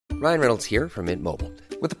Ryan Reynolds here from Mint Mobile.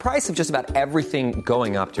 With the price of just about everything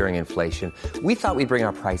going up during inflation, we thought we'd bring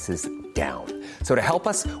our prices down. So to help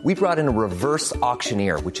us, we brought in a reverse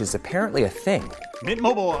auctioneer, which is apparently a thing. Mint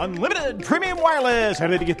Mobile Unlimited Premium Wireless. How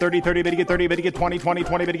to get 30, 30, bit to get 30, bit to get 20, 20,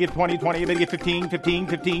 20, bit to get 20, 20, bit to get 15, 15,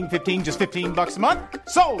 15, 15, just $15 a month?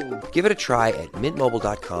 Sold! Give it a try at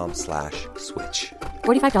mintmobile.com/switch.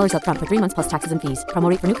 $45 up front for 3 months plus taxes and fees. Promo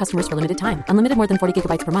rate for new customers for limited time. Unlimited more than 40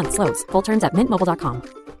 gigabytes per month. Slows full terms at mintmobile.com.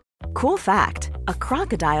 Cool fact, a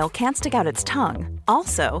crocodile can't stick out its tongue.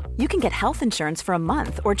 Also, you can get health insurance for a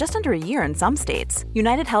month or just under a year in some states.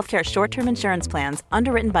 United Healthcare short-term insurance plans,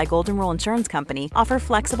 underwritten by Golden Rule Insurance Company, offer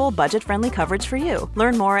flexible, budget-friendly coverage for you.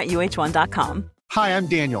 Learn more at uh1.com. Hi, I'm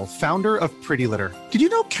Daniel, founder of Pretty Litter. Did you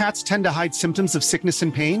know cats tend to hide symptoms of sickness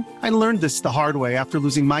and pain? I learned this the hard way after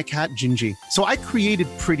losing my cat, Gingy. So I created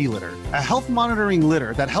Pretty Litter, a health monitoring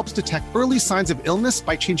litter that helps detect early signs of illness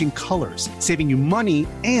by changing colors, saving you money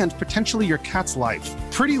and potentially your cat's life.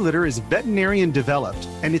 Pretty Litter is veterinarian developed,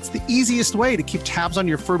 and it's the easiest way to keep tabs on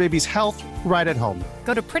your fur baby's health right at home.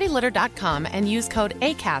 Go to prettylitter.com and use code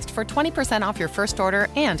ACAST for 20% off your first order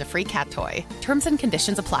and a free cat toy. Terms and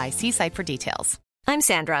conditions apply. See site for details. I'm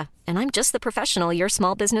Sandra, and I'm just the professional your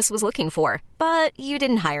small business was looking for. But you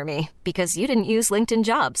didn't hire me because you didn't use LinkedIn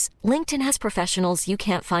Jobs. LinkedIn has professionals you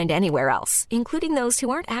can't find anywhere else, including those who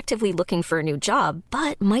aren't actively looking for a new job,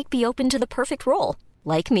 but might be open to the perfect role,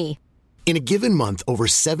 like me. In a given month, over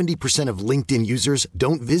 70% of LinkedIn users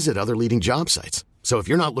don't visit other leading job sites. So if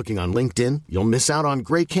you're not looking on LinkedIn, you'll miss out on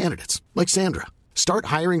great candidates like Sandra. Start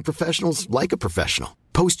hiring professionals like a professional.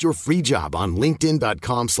 Post your free job on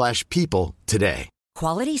linkedin.com/people today.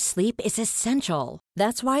 Quality sleep is essential.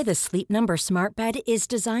 That's why the Sleep Number Smart Bed is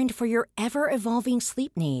designed for your ever-evolving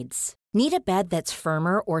sleep needs. Need a bed that's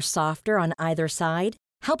firmer or softer on either side?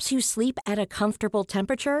 Helps you sleep at a comfortable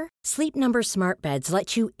temperature? Sleep Number Smart Beds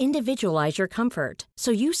let you individualize your comfort,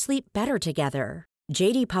 so you sleep better together.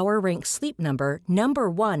 J.D. Power ranks Sleep Number number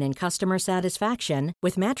 1 in customer satisfaction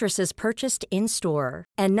with mattresses purchased in-store.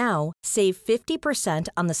 And now, save 50%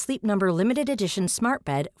 on the Sleep Number Limited Edition Smart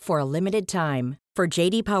Bed for a limited time. For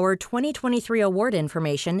J.D. Power 2023 award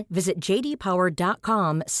information, visit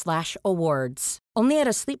jdpower.com/awards. Only at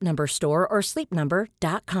a Sleep Number store or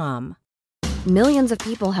sleepnumber.com. Millions of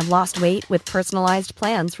people have lost weight with personalized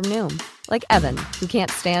plans from Noom. Like Evan, who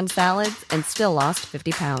can't stand salads and still lost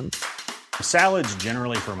 50 pounds. Salads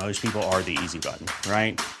generally for most people are the easy button,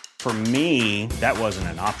 right? For me, that wasn't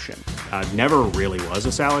an option. I never really was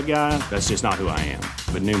a salad guy. That's just not who I am.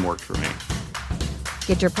 But Noom worked for me.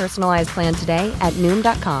 Get your personalized plan today at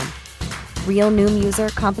Noom.com. Real Noom user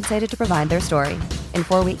compensated to provide their story. In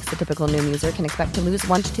 4 weeks, the typical Noom user can expect to lose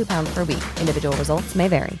 1 to 2 pounds per week. Individual results may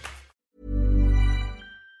vary.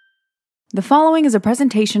 The following is a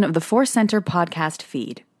presentation of the Force Center podcast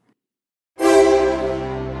feed.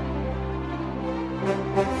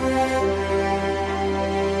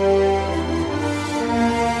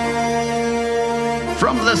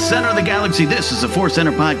 From the center of the galaxy, this is the Force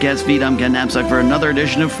Center podcast feed. I'm Ken Knapsack for another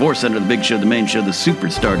edition of Force Center, the big show, the main show, the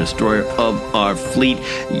superstar destroyer of our fleet.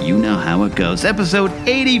 You know how it goes. Episode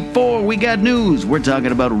 84, we got news. We're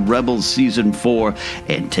talking about Rebels Season 4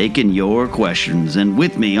 and taking your questions. And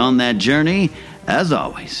with me on that journey, as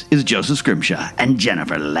always, is Joseph Scrimshaw and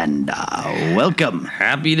Jennifer Landau. Welcome.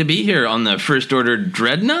 Happy to be here on the First Order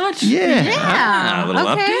Dreadnought. Yeah. A little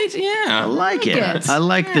okay. Update. Yeah. I like it. I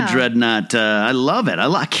like the Dreadnought. I love it.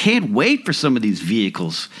 I can't wait for some of these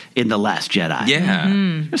vehicles in The Last Jedi. Yeah.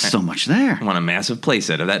 Mm-hmm. There's so much there. I want a massive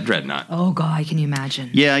playset of that Dreadnought. Oh, God, can you imagine?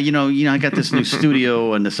 Yeah, you know, I got this new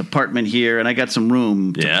studio and this apartment here, and I got some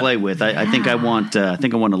room to play with. I think I want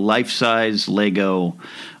a life-size Lego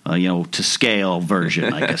to scale version,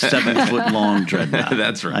 like a 7-foot-long Dreadnought.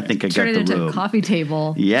 That's right. I think I Turn got it the into room. a coffee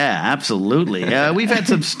table. Yeah, absolutely. We've had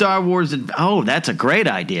some Star Wars. That's a great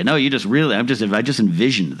idea. No, I just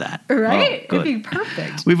envisioned that. Right? Oh, it'd be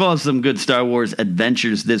perfect. We've all had some good Star Wars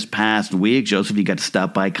adventures this past week. Joseph, you got to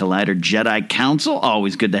stop by Collider Jedi Council.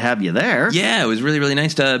 Always good to have you there. Yeah, it was really, really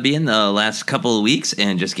nice to be in the last couple of weeks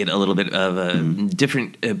and just get a little bit of a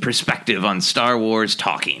different perspective on Star Wars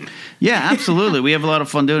talking. Yeah, absolutely. We have a lot of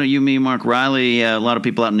fun doing it. You, me, Mark Riley, a lot of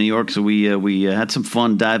people out in New York. So we had some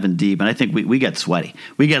fun diving deep, and I think we got sweaty.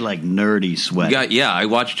 We got like nerdy sweaty. I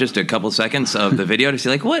watched just a couple seconds of the video to see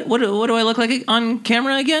like what do I look like on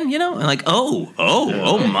camera again? You know, and like oh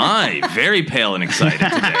my, very pale and excited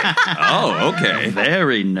today. Oh, okay,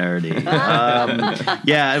 very nerdy.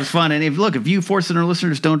 Yeah, it was fun. And if you Force Center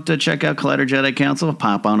listeners don't check out Collider Jedi Council,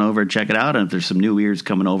 pop on over and check it out. And if there's some new ears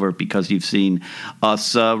coming over because you've seen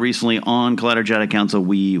us recently on Collider Jedi Council,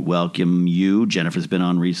 we we welcome you. Jennifer's been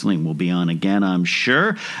on recently and will be on again, I'm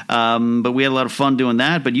sure. But we had a lot of fun doing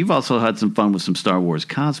that. But you've also had some fun with some Star Wars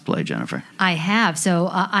cosplay, Jennifer. I have. So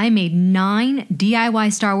I made 9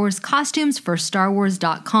 DIY Star Wars costumes for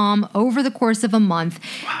StarWars.com over the course of a month.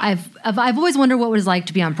 Wow. I've always wondered what it was like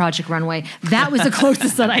to be on Project Runway. That was the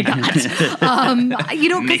closest that I got.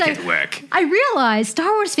 Make it work. I realized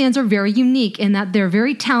Star Wars fans are very unique in that they're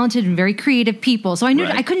very talented and very creative people. So I knew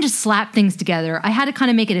I couldn't just slap things together. I had to kind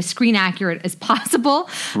of make it as screen accurate as possible.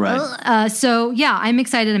 Right. So yeah, I'm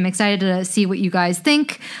excited. I'm excited to see what you guys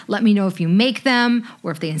think. Let me know if you make them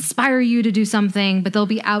or if they inspire you to do something. But they'll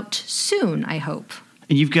be out soon, I hope.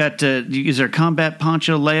 And you've got, is there a combat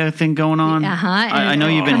poncho Leia thing going on? I know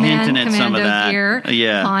you've been hinting at some of that. Gear,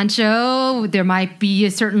 yeah. Poncho. There might be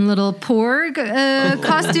a certain little Porg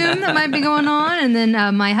costume that might be going on. And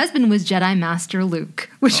then my husband was Jedi Master Luke,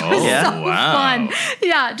 which was so fun.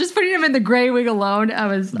 Yeah, just putting him in the gray wig alone, I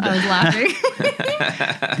was laughing.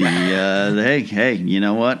 Hey, you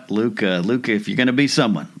know what? Luke, if you're going to be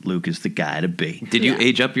someone, Luke is the guy to be. Did you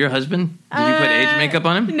age up your husband? Did you put age makeup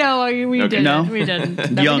on him? No, we didn't. No? We didn't.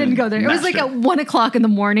 No, we didn't go there. It was like at 1 o'clock in the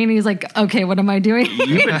morning. And he's like, "Okay, what am I doing?"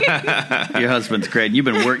 Your husband's great. You've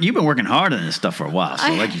been working hard on this stuff for a while.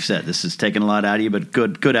 So, like you said, this is taking a lot out of you, but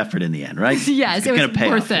good effort in the end, right? Yes, it was pay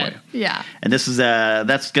worth off it. for you. Yeah. And this is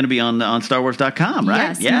that's going to be on StarWars.com, right?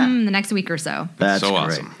 Yes. Yeah. The next week or so. That's so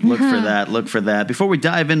great. Awesome. Look for that. Before we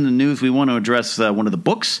dive into the news, we want to address one of the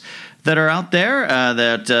books that are out there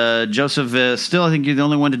that Joseph still, I think you're the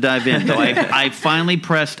only one to dive in. Though I finally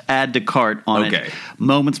pressed add to cart on it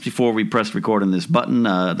moments before we pressed record on this button,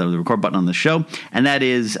 the record button on the show, and that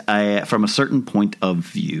is From a Certain Point of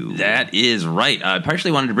View. That is right. I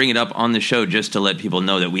partially wanted to bring it up on the show just to let people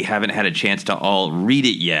know that we haven't had a chance to all read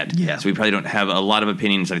it yet. Yeah. So we probably don't have a lot of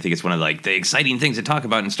opinions. I think it's one of the exciting things to talk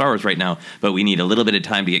about in Star Wars right now, but we need a little bit of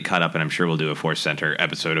time to get caught up, and I'm sure we'll do a Force Center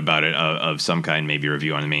episode about it of some kind, maybe a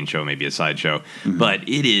review on the main show, maybe a side show. Mm-hmm. But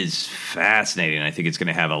it is fascinating. I think it's going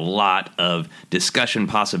to have a lot of discussion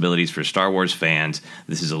possibilities for Star Wars fans.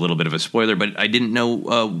 This is a little bit of a spoiler, but I didn't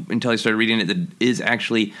know until I started reading it that it is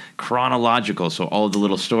actually chronological. So all of the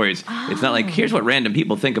little stories, it's not like, here's what random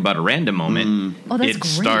people think about a random moment. That's it great.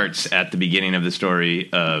 starts at the beginning of the story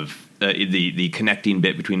of the connecting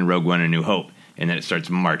bit between Rogue One and New Hope. And then it starts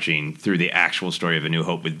marching through the actual story of A New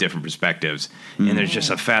Hope with different perspectives. And there's just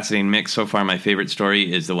a fascinating mix. So far, my favorite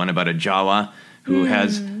story is the one about a Jawa who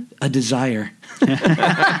has a desire. A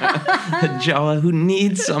Jawa who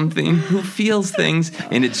needs something, who feels things.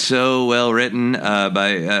 And it's so well written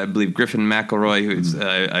by, I believe, Griffin McElroy, who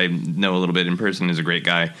I know a little bit in person, is a great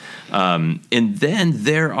guy. And then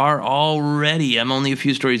there are already, I'm only a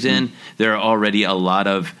few stories in, there are already a lot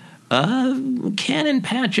of canon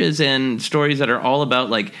patches and stories that are all about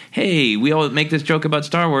like, hey, we all make this joke about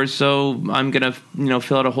Star Wars, so I'm gonna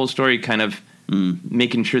fill out a whole story kind of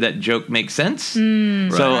making sure that joke makes sense.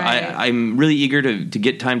 So I'm really eager to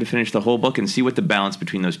get time to finish the whole book and see what the balance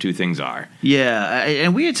between those two things are. Yeah,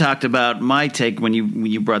 and we had talked about my take when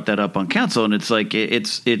you brought that up on Council, and it's like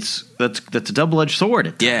that's a double-edged sword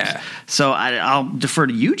at times. Yeah. So I'll defer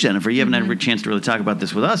to you, Jennifer. You haven't had a chance to really talk about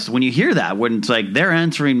this with us. When you hear that, when it's like they're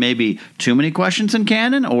answering maybe too many questions in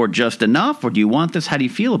canon or just enough, or do you want this? How do you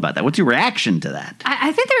feel about that? What's your reaction to that?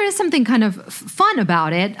 I think there is something kind of fun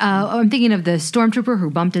about it. I'm thinking of the stormtrooper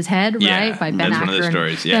who bumped his head, right? By Ben that's Acker one of those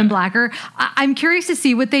stories, and Ben Blacker. I'm curious to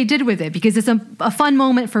see what they did with it because it's a fun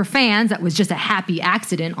moment for fans that was just a happy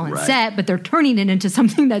accident on set, but they're turning it into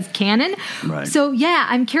something that's canon. Right. So, yeah,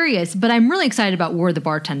 I'm curious, but I'm really excited about War the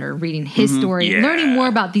Bartender, reading his story, learning more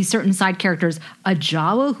about these certain side characters. A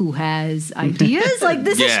Jawa who has ideas? Like,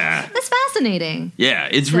 this is that's fascinating. Yeah,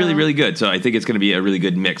 it's really, really good. So I think it's going to be a really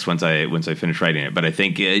good mix once I finish writing it. But I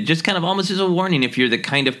think it just kind of almost as a warning, if you're the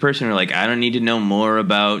kind of person who are like, I don't need to know more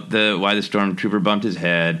about why the stormtrooper bumped his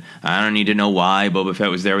head. I don't need to know why Boba Fett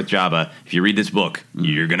was there with Jabba. If you read this book,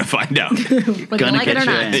 you're going to find out. Gonna get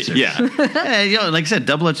your answers. Yeah. Like I said,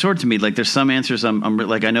 double-edged sword to me. Like there's some answers I'm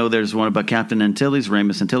like, I know there's one about Captain Antilles,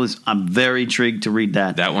 Ramus Antilles. I'm very intrigued to read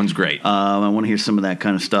that. That one's great. I want to hear some of that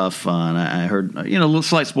kind of stuff. And I heard, little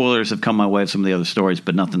slight spoilers have come my way of some of the other stories,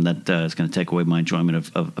 but nothing that is going to take away my enjoyment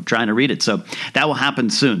of trying to read it. So that will happen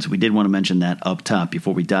soon. So we did want to mention that up top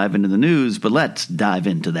before we dive into the news. but let's dive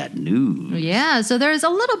into that news. Yeah, so there's a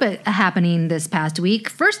little bit happening this past week.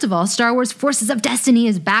 First of all, Star Wars Forces of Destiny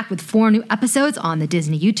is back with 4 new episodes on the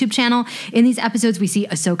Disney YouTube channel. In these episodes, we see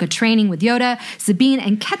Ahsoka training with Yoda, Sabine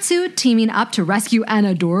and Ketsu teaming up to rescue an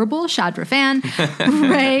adorable Shadra fan.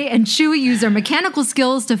 Rey and Chewie use their mechanical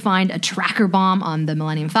skills to find a tracker bomb on the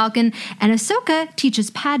Millennium Falcon, and Ahsoka teaches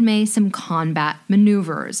Padme some combat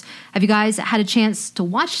maneuvers. Have you guys had a chance to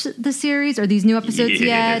watch the series or these new episodes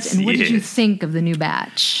yet? And what did you think of the new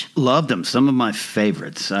batch? Loved them. Some of my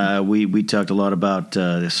favorites. We talked a lot about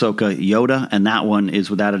Ahsoka Yoda, and that one is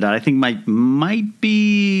without a doubt, I think might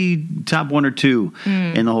be top 1 or 2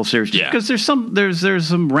 in the whole series. Just because there's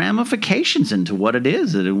some ramifications into what it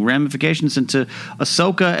is. Ramifications into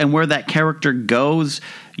Ahsoka and where that character goes.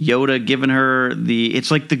 Yoda giving her it's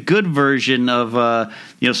like the good version of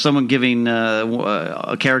someone giving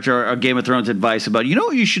a character a Game of Thrones advice about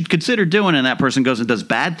what you should consider doing, and that person goes and does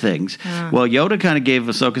bad things. Well, Yoda kind of gave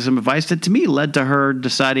Ahsoka some advice that to me led to her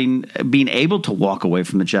being able to walk away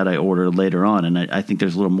from the Jedi Order later on, and I think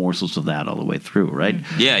there's little morsels of that all the way through, right?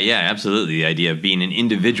 Yeah, absolutely. The idea of being an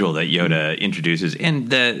individual that Yoda introduces,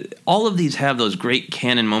 and all of these have those great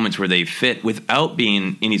canon moments where they fit without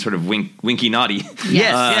being any sort of winky naughty.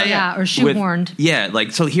 Yes. Or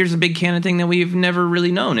shoehorned. So here's a big canon thing that we've never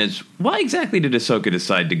really known is why exactly did Ahsoka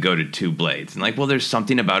decide to go to 2 blades? And there's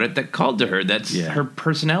something about it that called to her. That's her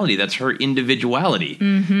personality. That's her individuality.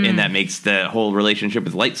 Mm-hmm. And that makes the whole relationship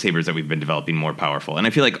with lightsabers that we've been developing more powerful. And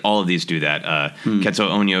I feel like all of these do that. Ketsu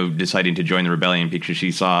Onyo deciding to join the rebellion because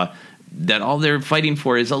she saw that all they're fighting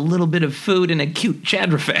for is a little bit of food and a cute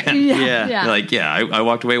Chadra fan. I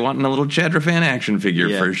walked away wanting a little Chadra fan action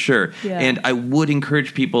figure for sure. Yeah. And I would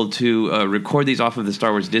encourage people to record these off of the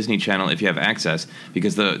Star Wars Disney Channel if you have access,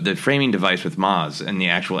 because the framing device with Maz and the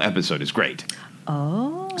actual episode is great.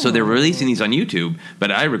 Oh. So they're releasing these on YouTube, but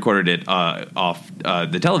I recorded it off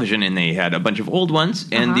the television, and they had a bunch of old ones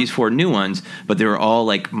and these 4 new ones, but they were all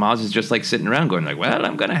Maz is just sitting around going well,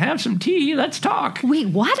 I'm going to have some tea. Let's talk. Wait,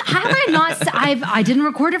 what? How have I not? I didn't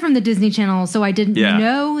record it from the Disney Channel, so I didn't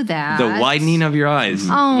know that. The widening of your eyes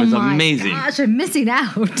was amazing. Gosh, I'm missing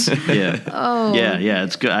out. Yeah,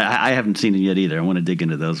 it's good. I haven't seen it yet either. I want to dig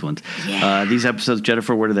into those ones. Yeah. These episodes,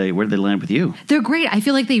 Jennifer, where do they land with you? They're great. I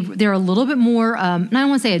feel like they're a little bit more, I don't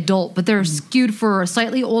want to say adult, but they're skewed for a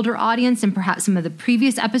slightly older audience than perhaps some of the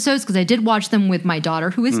previous episodes, because I did watch them with my daughter,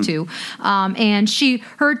 who is 2, and she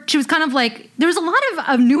was kind of there was a lot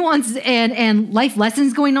of nuance and life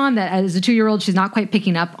lessons going on that as a 2-year-old she's not quite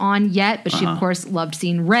picking up on yet, but she of course loved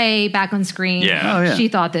seeing Rey back on screen. She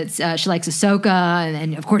thought that she likes Ahsoka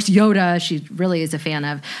and of course Yoda she really is a fan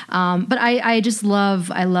of, but I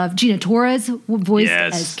love Gina Torres voice.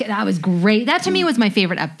 That was great. That to me was my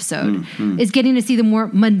favorite episode, is getting to see the more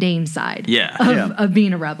mundane side of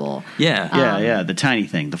being a rebel. The tiny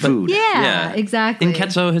thing, the food. Exactly. And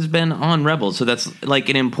Ketsu has been on Rebels, so that's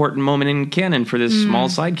an important moment in canon for this small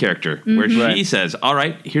side character, where she says, all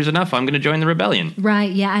right, here's enough, I'm going to join the rebellion.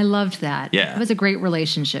 Right, I loved that. It was a great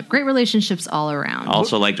relationship. Great relationships all around.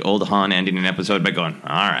 Also liked old Han ending an episode by going,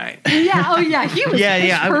 all right. He was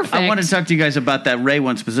perfect. I want to talk to you guys about that Rey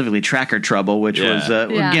one specifically, Tracker Trouble, which was,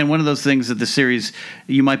 again, one of those things that the series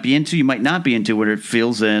you might be into, you might not be into, where it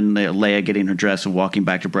feels in Leia getting her dress and walking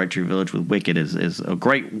back to Bright Tree Village with Wicket is a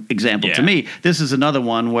great example to me. This is another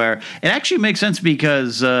one where it actually makes sense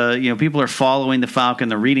because people are following the Falcon,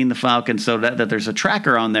 they're reading the Falcon, so that there's a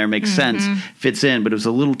tracker on there makes sense, fits in. But it was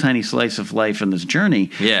a little tiny slice of life in this journey.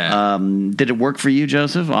 Did it work for you,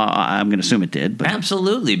 Joseph? I'm going to assume it did. But.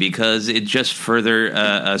 Absolutely, because it just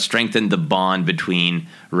further strengthened the bond between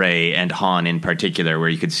Rey and Han in particular, where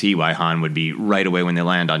you could see why Han would be right away when they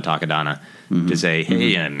land on Takodana to say,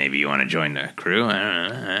 hey, maybe you want to join the crew.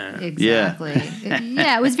 Exactly.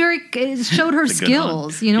 It was it showed her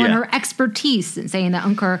skills, and her expertise in saying that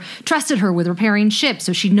Unkar trusted her with repairing ships,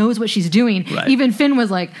 so she knows what she's doing. Right. Even Finn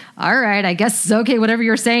was like, all right, I guess it's okay, whatever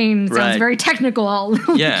you're saying sounds very technical. I'll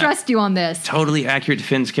trust you on this. Totally accurate to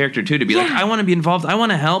Finn's character, too, to be like, I want to be involved. I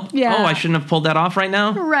want to help. Yeah. Oh, I shouldn't have pulled that off right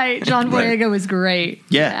now. Right. John Boyega was great.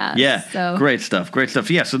 So. Great stuff.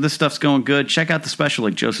 Yeah, so this stuff's going good. Check out the special,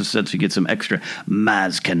 like Joseph said, so you get some extra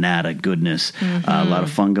Maz Kanata goodness. A lot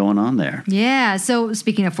of fun going on there. Yeah, so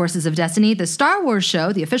speaking of Forces of Destiny, the Star Wars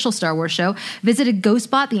show, the official Star Wars show, visited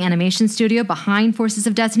GhostBot, the animation studio behind Forces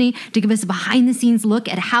of Destiny, to give us a behind-the-scenes look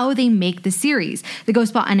at how they make the series. The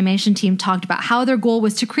GhostBot animation team talked about how their goal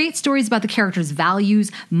was to create stories about the characters'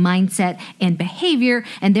 values, mindset, and behavior,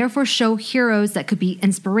 and therefore show heroes that could be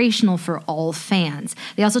inspirational for all fans.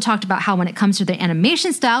 They also talked about how when it comes to their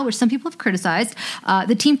animation style, which some people have criticized,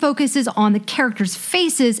 the team focuses on on the characters'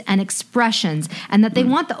 faces and expressions, and that they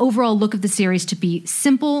want the overall look of the series to be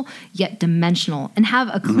simple yet dimensional and have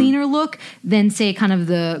a cleaner look than, say, kind of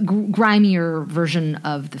the grimier version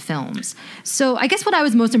of the films. So I guess what I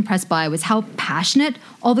was most impressed by was how passionate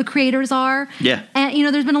all the creators are. Yeah. And,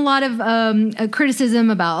 there's been a lot of criticism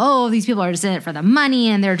about, these people are just in it for the money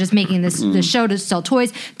and they're just making this show to sell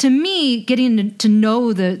toys. To me, getting to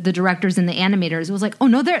know the directors and the animators, it was like, oh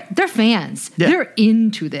no, they're fans. Yeah. They're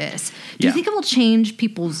into this. Do you think it will change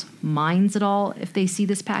people's minds at all if they see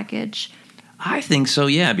this package? I think so,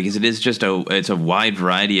 yeah, because it is just it's a wide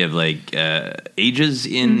variety of ages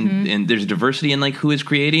and there's diversity in who is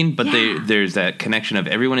creating, but there's that connection of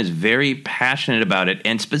everyone is very passionate about it,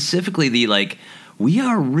 and specifically we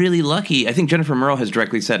are really lucky. I think Jennifer Murrow has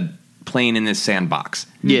directly said, playing in this sandbox.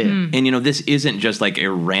 Yeah. And this isn't just a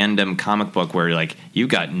random comic book where you've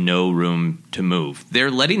got no room to move.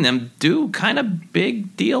 They're letting them do kind of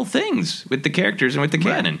big deal things with the characters and with the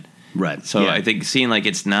canon. Right. So I think seeing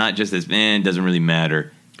it's not just this, it doesn't really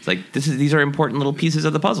matter. It's these are important little pieces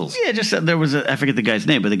of the puzzles. Yeah, just there was I forget the guy's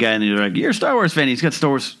name, but the guy, and you're you're a Star Wars fan. He's got Star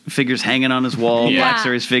Wars figures hanging on his wall, Black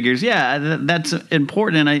Series figures. Yeah, that's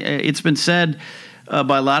important. And it's been said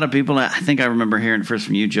by a lot of people. I think I remember hearing it first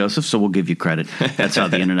from you, Joseph, so we'll give you credit. That's how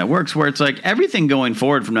the internet works, where it's everything going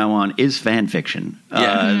forward from now on is fan fiction,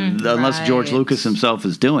 unless George Lucas himself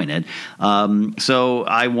is doing it. So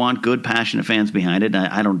I want good, passionate fans behind it.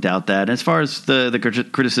 I don't doubt that. As far as the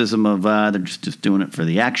criticism of they're just doing it for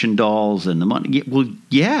the action dolls and the money,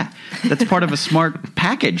 that's part of a smart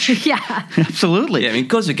package. Yeah. Absolutely. Yeah, it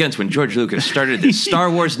goes against when George Lucas started this Star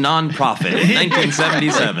Wars nonprofit in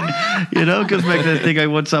 1977. Goes back to the thing I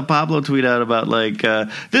once saw Pablo tweet out about,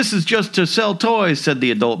 this is just to sell toys, said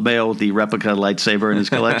the adult male with the replica lightsaber in his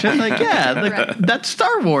collection. That's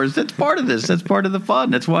Star Wars. That's part of this. That's part of the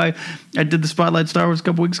fun. That's why I did the Spotlight Star Wars a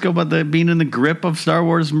couple weeks ago about being in the grip of Star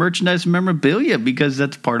Wars merchandise and memorabilia, because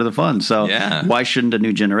that's part of the fun. So why shouldn't a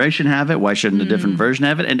new generation have it? Why shouldn't a different version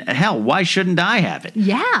have it? And hell, why shouldn't I have it?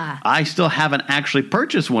 Yeah. I still haven't actually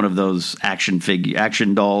purchased one of those action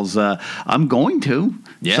dolls. I'm going to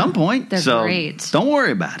at some point. They're great. Don't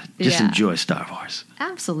worry about it. Just enjoy Star Wars.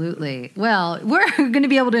 Absolutely. Well, we're going to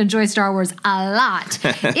be able to enjoy Star Wars a lot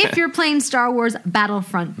if you're playing Star Wars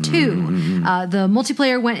Battlefront 2. The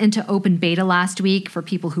multiplayer went into open beta last week for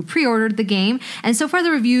people who pre-ordered the game. And so far the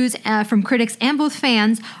reviews from critics and both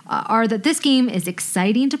fans are that this game is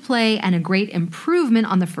exciting to play and a great improvement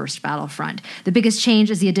on the first Battlefront. The biggest change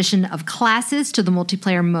is the addition of classes to the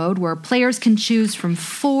multiplayer mode, where players can choose from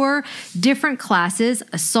 4 different classes: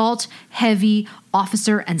 Assault, Heavy,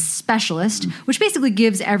 Officer, and Specialist, which basically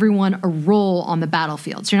gives everyone a role on the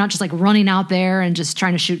battlefield. So you're not just running out there and just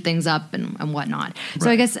trying to shoot things up and whatnot. Right. So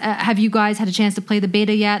I guess, have you guys had a chance to play the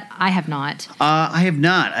beta yet? I have not. I have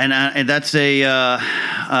not. And that's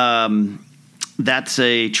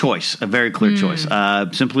a choice, a very clear choice,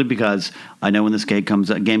 simply because I know when this game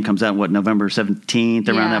comes out, November 17th,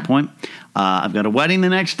 around that point. I've got a wedding the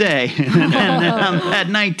next day, and then on that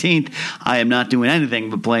 19th, I am not doing anything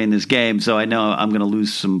but playing this game, so I know I'm going to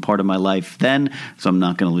lose some part of my life then, so I'm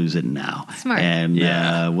not going to lose it now. Smart. And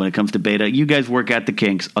when it comes to beta, you guys work out the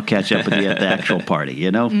kinks. I'll catch up with you at the actual party,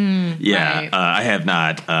 Right. I have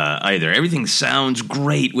not either. Everything sounds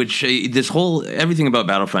great, which everything about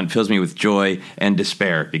Battlefront fills me with joy and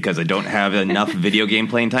despair, because I don't have enough video game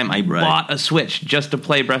playing time. I bought a Switch just to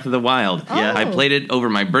play Breath of the Wild. Yeah. I played it over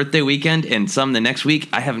my birthday weekend and some the next week.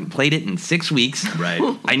 I haven't played it in 6 weeks. Right.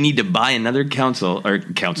 I need to buy another console. I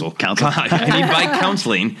need to buy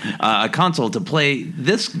a console to play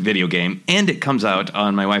this video game, and it comes out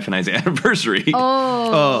on my wife and I's anniversary.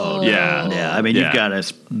 Oh, yeah. I mean, you've got a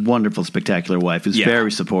wonderful, spectacular wife who's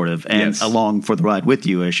very supportive and along for the ride with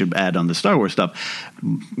you. I should add on the Star Wars stuff,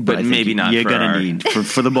 but maybe not. You're going to need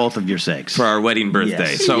for the both of your sakes for our wedding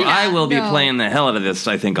birthday. Yes. So I will be playing the hell out of this.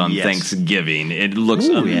 I think on Thanksgiving. It looks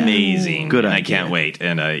amazing. Good and idea. I can't wait.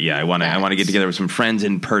 And I want to get together with some friends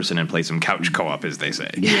in person and play some couch co-op, as they say.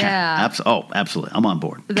 Yeah. Absolutely. I'm on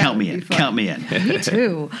board. Count me in. Me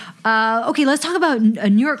too. Okay, let's talk about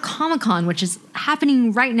New York Comic Con, which is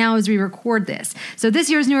happening right now as we record this. So this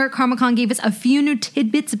year's New York Comic Con gave us a few new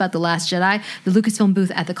tidbits about The Last Jedi. The Lucasfilm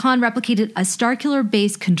booth at the con replicated a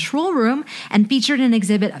Starkiller-based control room and featured an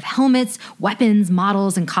exhibit of helmets, weapons,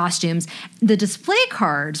 models, and costumes. The display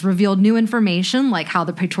cards revealed new information, like how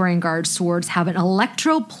the Praetorian Guard swords have an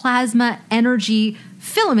electroplasma energy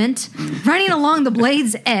filament running along the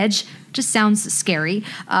blade's edge. Just sounds scary.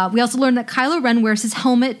 We also learned that Kylo Ren wears his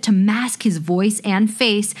helmet to mask his voice and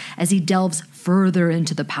face as he delves further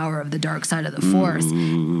into the power of the dark side of the Force.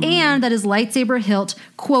 And that his lightsaber hilt,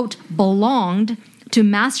 quote, belonged to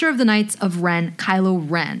Master of the Knights of Ren, Kylo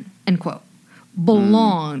Ren, end quote.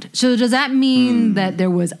 Belonged. So does that mean that there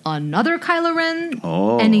was another Kylo Ren?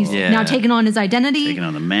 And he's now taken on his identity? Taking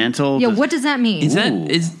on the mantle? Yeah, what does that mean?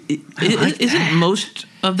 Isn't most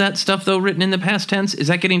of that stuff, though, written in the past tense? Is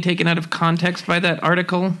that getting taken out of context by that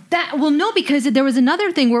article? No, because there was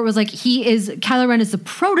another thing where it was like Kylo Ren is the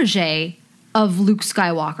protege of Luke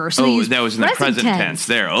Skywalker. So that was in the present tense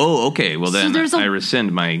there. Oh, okay. Well, then I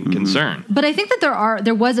rescind my concern. But I think that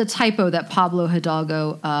there was a typo that Pablo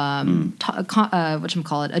Hidalgo,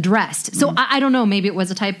 addressed. So I don't know. Maybe it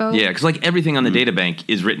was a typo. Yeah, because like everything on the databank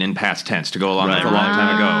is written in past tense to go along with a long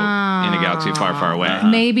time ago in a galaxy far, far away.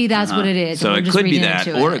 Maybe that's what it is. So it could be that,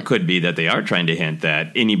 or it could be that they are trying to hint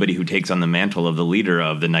that anybody who takes on the mantle of the leader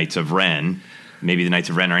of the Knights of Ren. Maybe the Knights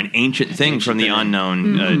of Ren are an ancient thing from the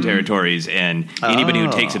unknown territories, and anybody who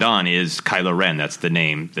takes it on is Kylo Ren. That's the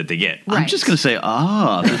name that they get. Right. I'm just going to say,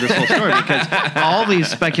 through this whole story, because all these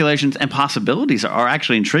speculations and possibilities are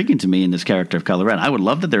actually intriguing to me in this character of Kylo Ren. I would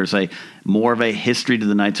love that there's more of a history to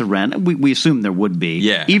the Knights of Ren. We assume there would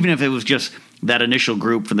be, even if it was just that initial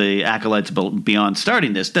group for the Acolytes beyond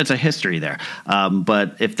starting this. That's a history there.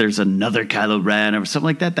 But if there's another Kylo Ren or something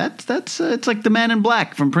like that, that's it's like the Man in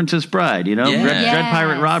Black from Princess Bride, Dread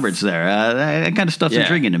Pirate Roberts there. That kind of stuff's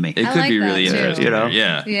intriguing to me. It could be really interesting.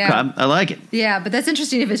 Yeah. I like it. Yeah, but that's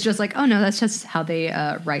interesting if it's just like, oh no, that's just how they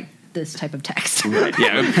write this type of text. Right.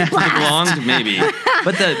 Yeah, belonged maybe.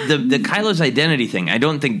 But the Kylo's identity thing, I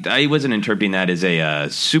don't think I wasn't interpreting that as a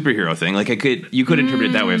superhero thing. Like you could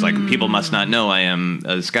interpret it that way. It's like people must not know I am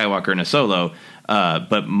a Skywalker and a Solo,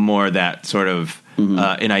 but more that sort of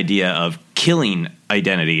an idea of killing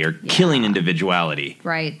identity or killing individuality,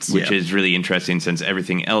 right? Which is really interesting since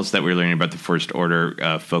everything else that we're learning about the First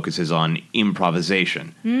Order focuses on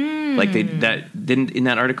improvisation. Like in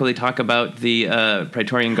that article they talk about the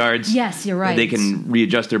Praetorian Guards. Yes, you're right. They can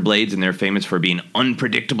readjust their blades, and they're famous for being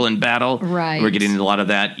unpredictable in battle. Right. We're getting a lot of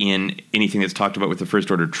that in anything that's talked about with the First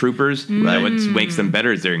Order troopers. Right. What makes them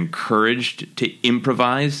better is they're encouraged to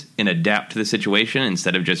improvise and adapt to the situation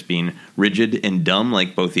instead of just being rigid and dumb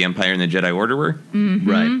like both the Empire and the Jedi Order were.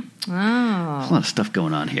 Right. Oh. There's a lot of stuff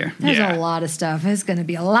going on here. There's a lot of stuff. There's going to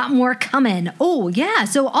be a lot more coming. Oh, yeah.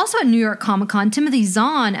 So also at New York Comic Con, Timothy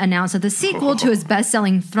Zahn announced that the sequel to his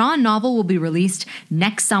best-selling Thrawn novel will be released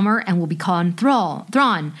next summer and will be called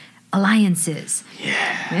Thrawn Alliances.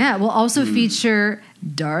 Yeah. Will also feature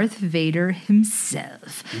Darth Vader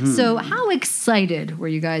himself. So how excited were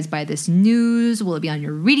you guys by this news? Will it be on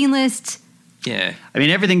your reading list? Yeah. I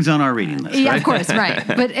mean, everything's on our reading list, right? Yeah, of course, right.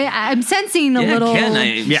 But I'm sensing a little... Ken,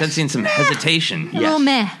 I'm sensing some hesitation. A little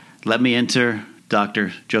meh. Let me enter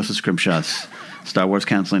Dr. Joseph Scrimshaw's Star Wars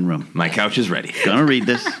counseling room. My couch is ready. Gonna read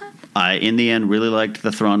this. I, in the end, really liked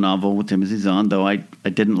the Thrawn novel with Timothy Zahn, though I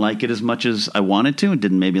didn't like it as much as I wanted to and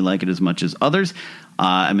didn't maybe like it as much as others.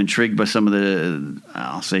 I'm intrigued by some of the,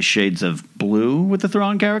 I'll say, shades of blue with the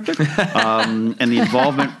Thrawn character. And the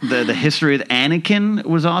involvement, the history of Anakin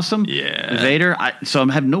was awesome. Yeah. Vader, so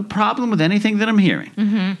I have no problem with anything that I'm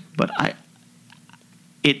hearing. But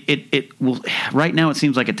it will, right now it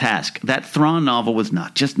seems like a task. That Thrawn novel was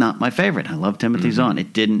not my favorite. I love Timothy Zahn.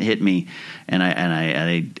 It didn't hit me, and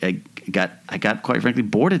I got quite frankly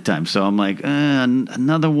bored at times. So I'm like,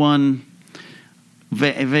 another one.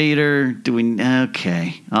 Vader doing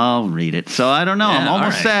okay. I'll read it. So I don't know. I'm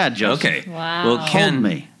almost sad, Joseph. Okay. Wow. Well, Ken, hold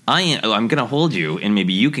me. I'm going to hold you, and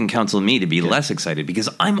maybe you can counsel me to be less excited because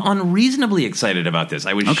I'm unreasonably excited about this.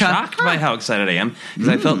 I was shocked by how excited I am because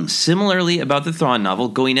I felt similarly about the Thrawn novel.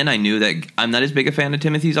 Going in, I knew that I'm not as big a fan of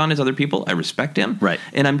Timothy Zahn as other people. I respect him. Right.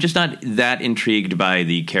 And I'm just not that intrigued by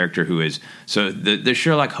the character who is... So the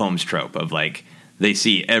Sherlock Holmes trope of like... They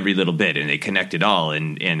see every little bit and they connect it all,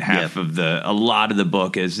 and half of a lot of the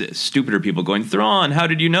book is stupider people going, Thrawn, how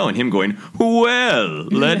did you know? And him going, well,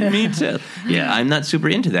 let me tell. Yeah, I'm not super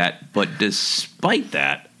into that, but despite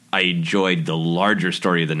that, I enjoyed the larger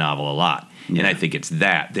story of the novel a lot. Yeah. And I think it's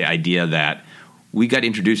the idea that we got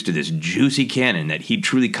introduced to this juicy canon, that he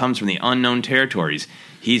truly comes from the unknown territories.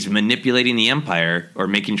 He's manipulating the Empire or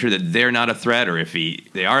making sure that they're not a threat, or if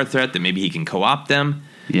they are a threat, that maybe he can co-opt them.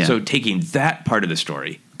 Yeah. So taking that part of the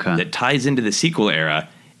story that ties into the sequel era,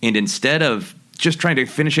 and instead of just trying to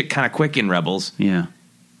finish it kind of quick in Rebels,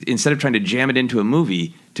 instead of trying to jam it into a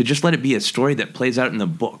movie, to just let it be a story that plays out in the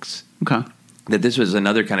books. Okay. That this was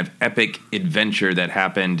another kind of epic adventure that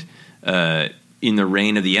happened in the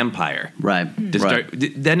reign of the Empire. Right.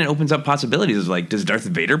 Then it opens up possibilities. It's like, does Darth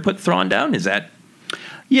Vader put Thrawn down? Is that...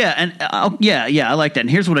 Yeah, and I like that. And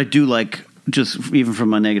here's what I do like, just even from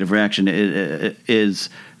my negative reaction, is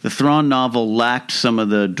the Thrawn novel lacked some of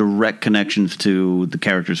the direct connections to the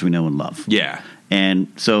characters we know and love. Yeah.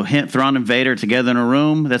 And so Thrawn and Vader together in a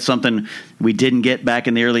room, that's something we didn't get back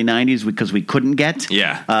in the early 90s because we couldn't get.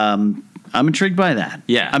 Yeah. I'm intrigued by that.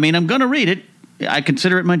 Yeah. I mean, I'm going to read it. I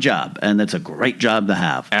consider it my job, and that's a great job to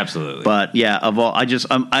have. Absolutely. But yeah, of all, I just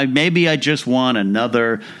want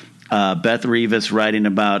another Beth Revis writing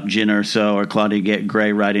about Jyn Erso or Claudia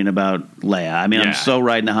Gray writing about Leia. I mean, I'm so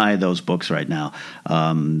riding the high of those books right now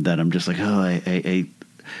that I'm just like, a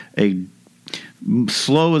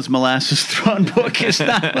slow as molasses Thrawn book is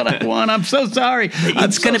not what I want. I'm so sorry.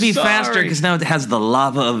 It's going to be faster because now it has the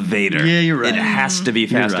lava of Vader. Yeah, you're right. It has to be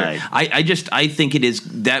faster. You're right. I think it is.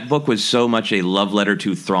 That book was so much a love letter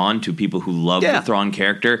to Thrawn, to people who love the Thrawn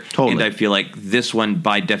character. Totally. And I feel like this one,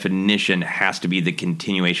 by definition, has to be the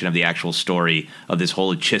continuation of the actual story of this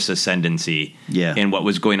whole Chiss ascendancy and what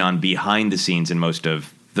was going on behind the scenes in most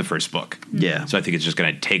of the first book. Yeah. So I think it's just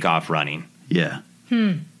going to take off running. Yeah.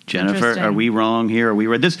 Jennifer, are we wrong here? Are we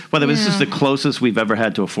right? This is the closest we've ever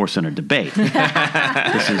had to a Force Center debate. Which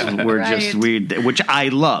I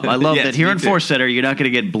love. I love that here in Force Center, you're not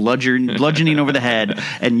going to get bludgeoning over the head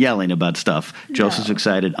and yelling about stuff. Joseph's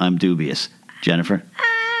excited. I'm dubious. Jennifer?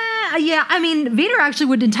 Yeah, I mean, Vader actually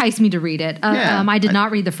would entice me to read it. I did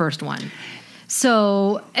not read the first one.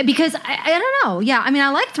 So, because I don't know. Yeah, I mean, I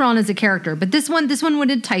like Thrawn as a character, but this one would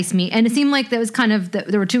entice me. And it seemed like that was kind of,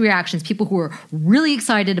 there were two reactions. People who were really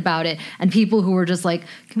excited about it and people who were just like,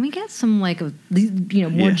 can we get some more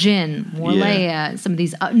Jyn, more Leia, some of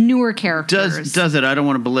these newer characters. Does it, I don't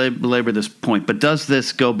want to belabor this point, but does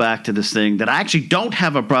this go back to this thing that I actually don't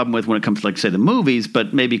have a problem with when it comes to, like, say, the movies,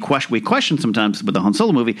 but maybe we question sometimes with the Han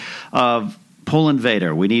Solo movie of pulling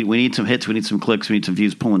Vader. We need some hits. We need some clicks. We need some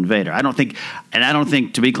views pulling Vader. I don't think,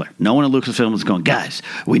 to be clear, no one at Lucasfilm is going, guys,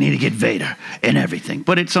 we need to get Vader and everything.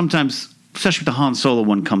 But it sometimes, especially with the Han Solo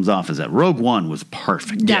one, comes off as that. Rogue One was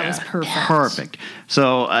perfect. That was perfect. Perfect.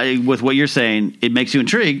 So with what you're saying, it makes you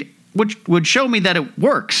intrigued, which would show me that it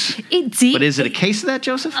works. But is it a case of that,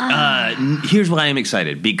 Joseph? Here's why I'm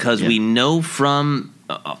excited. Because we know from...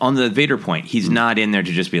 on the Vader point, he's not in there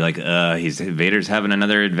to just be like, Vader's having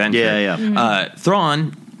another adventure. Yeah.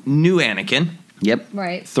 Thrawn knew Anakin. Yep.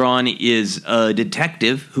 Right. Thrawn is a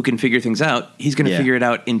detective who can figure things out. He's going to figure it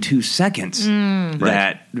out in 2 seconds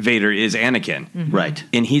that Vader is Anakin. Mm-hmm. Right.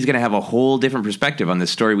 And he's going to have a whole different perspective on this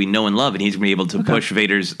story we know and love, and he's going to be able to push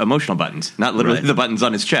Vader's emotional buttons. Not literally the buttons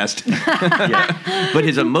on his chest, but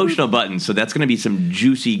his emotional buttons. So that's going to be some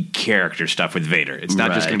juicy character stuff with Vader. It's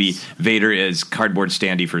not just going to be Vader as cardboard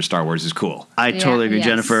standee for Star Wars is cool. I totally agree. Yes.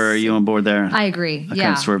 Jennifer, are you on board there? I agree. I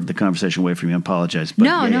kind of swerved the conversation away from you. I apologize. But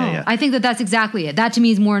No. I think that's exactly it. That to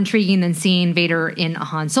me is more intriguing than seeing Vader in a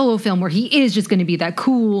Han Solo film where he is just going to be that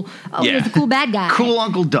cool, he's a cool bad guy. Cool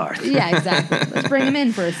Uncle Darth. Yeah, exactly. Let's bring him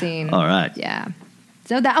in for a scene. All right. Yeah.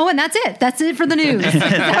 So and that's it. That's it for the news.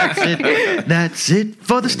 That's it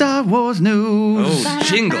for the Star Wars news. Oh,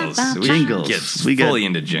 jingles. We get fully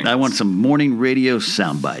into jingles. I want some morning radio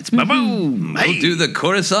sound bites. Ba-boom! We'll do the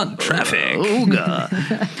Coruscant traffic. Oh, God.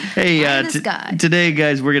 Hey, today,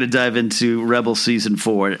 guys, we're going to dive into Rebels Season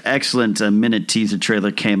 4. Excellent minute teaser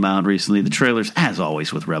trailer came out recently. The trailers, as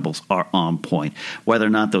always with Rebels, are on point. Whether or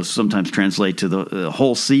not those sometimes translate to the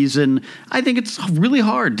whole season, I think it's really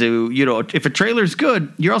hard to, if a trailer's good,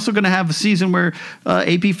 you're also going to have a season where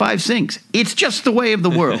AP5 sings. It's just the way of the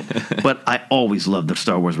world. But I always love the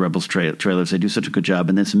Star Wars Rebels trailers. They do such a good job.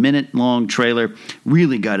 And this minute-long trailer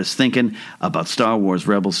really got us thinking about Star Wars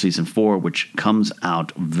Rebels Season 4, which comes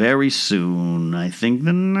out very soon. I think the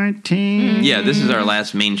 19th. Yeah, this is our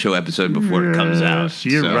last main show episode before it comes out.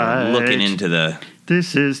 You're right. Looking into the...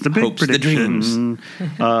 This is the big hopes, prediction.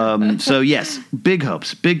 The dreams. So, yes, big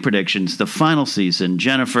hopes, big predictions. The final season.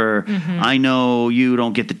 Jennifer, I know you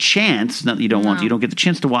don't get the chance. Not that you don't want to. You don't get the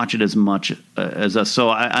chance to watch it as much as us. So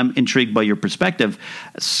I'm intrigued by your perspective.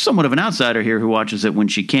 Somewhat of an outsider here who watches it when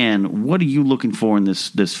she can. What are you looking for in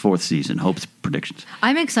this fourth season? Hopes, predictions.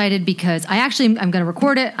 I'm excited because I'm going to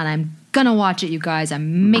record it and I'm gonna watch it, you guys.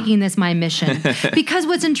 I'm making this my mission. Because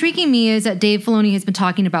what's intriguing me is that Dave Filoni has been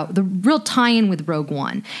talking about the real tie-in with Rogue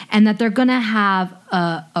One, and that they're gonna have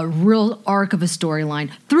a real arc of a storyline,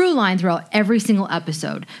 through line throughout every single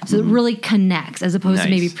episode. So it really connects, as opposed to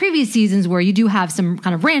maybe previous seasons where you do have some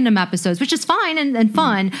kind of random episodes, which is fine and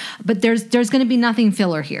fun, but there's gonna be nothing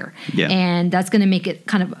filler here. Yeah. And that's gonna make it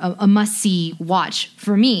kind of a must-see watch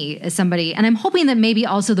for me as somebody. And I'm hoping that maybe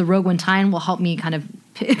also the Rogue One tie-in will help me kind of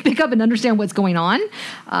pick up and understand what's going on.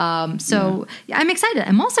 So I'm excited.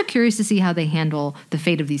 I'm also curious to see how they handle the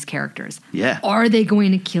fate of these characters. Yeah. Are they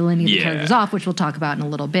going to kill any of the characters off, which we'll talk about in a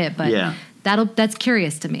little bit. But that's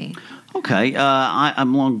curious to me. Okay.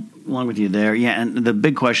 I'm along along with you there. Yeah, and the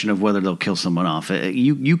big question of whether they'll kill someone off,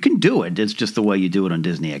 you can do it. It's just the way you do it on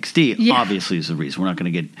Disney XD. Obviously is the reason. We're not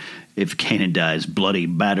going to get, if Kanan dies bloody,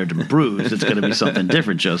 battered, and bruised, it's going to be something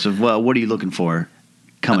different, Joseph. Well, what are you looking for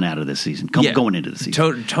coming out of this season, going into the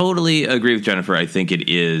season? Totally agree with Jennifer. I think it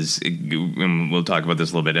is, and we'll talk about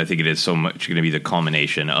this a little bit, I think it is so much going to be the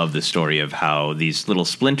culmination of the story of how these little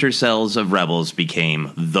splinter cells of rebels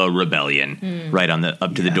became the rebellion right on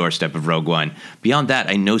up to the doorstep of Rogue One. Beyond that,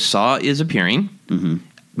 I know Saw is appearing. Mm-hmm.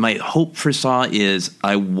 My hope for Saw is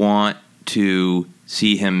I want to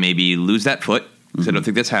see him maybe lose that foot, because I don't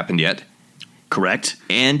think that's happened yet. Correct.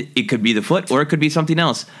 And it could be the foot, or it could be something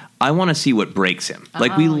else. I want to see what breaks him.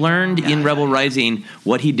 Like we learned in Rebel Rising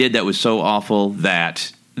what he did that was so awful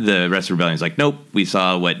that the rest of the rebellion is like, nope, we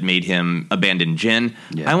saw what made him abandon Jyn.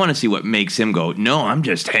 Yeah. I want to see what makes him go, no, I'm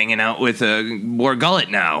just hanging out with Bor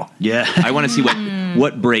Gullet now. Yeah. I want to see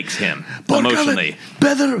what breaks him emotionally.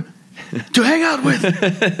 Better to hang out with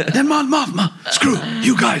than Mon Mothma. Screw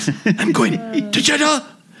you guys. I'm going to Jeddah.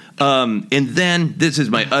 And then, this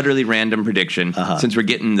is my utterly random prediction, since we're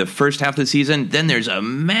getting the first half of the season, then there's a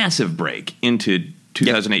massive break into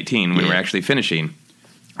 2018 when we're actually finishing.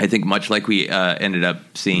 I think much like we ended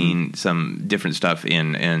up seeing some different stuff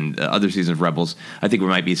in other seasons of Rebels, I think there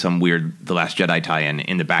might be some weird The Last Jedi tie-in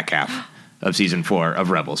in the back half of Season 4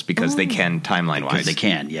 of Rebels, because they can timeline-wise. Because they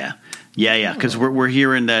can, yeah. Yeah, because we're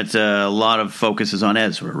hearing that a lot of focus is on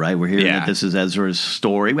Ezra, right? We're hearing that this is Ezra's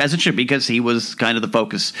story, as it should be, because he was kind of the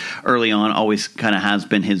focus early on, always kind of has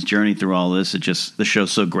been his journey through all this. The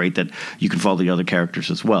show's so great that you can follow the other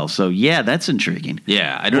characters as well. So, yeah, that's intriguing.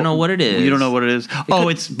 Yeah, I don't know what it is. You don't know what it is?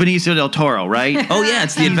 It's Benicio del Toro, right? Oh, yeah,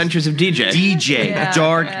 it's The Adventures of DJ.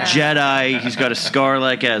 Dark Jedi. He's got a scar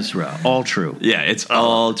like Ezra. All true. Yeah, it's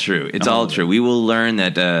all true. It's all true. We will learn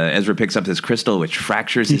that Ezra picks up this crystal, which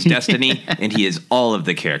fractures his destiny. And he is all of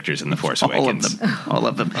the characters in The Force Awakens. All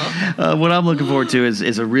of them. What I'm looking forward to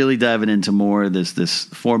is a really diving into more of this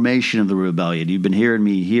formation of the rebellion. You've been hearing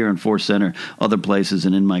me here in Force Center, other places,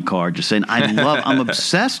 and in my car, just saying I'm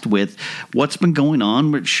obsessed with what's been going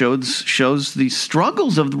on, which shows the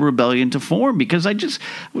struggles of the rebellion to form, because I just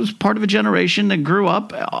was part of a generation that grew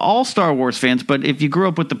up, all Star Wars fans, but if you grew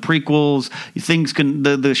up with the prequels, things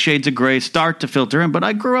the shades of gray start to filter in. But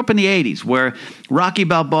I grew up in the 80s where Rocky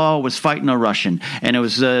Balboa was fighting a Russian, and it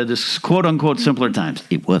was this quote-unquote simpler times.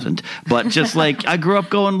 It wasn't. But just like I grew up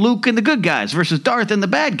going Luke and the good guys versus Darth and the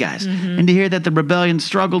bad guys. Mm-hmm. And to hear that the rebellion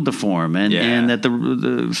struggled to form, and that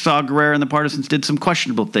the Saw Gerrera and the partisans did some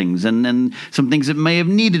questionable things, and some things that may have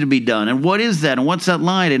needed to be done. And what is that? And what's that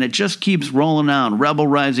line? And it just keeps rolling out. Rebel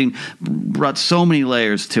Rising brought so many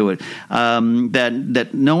layers to it. That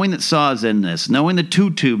knowing that Saw is in this, knowing that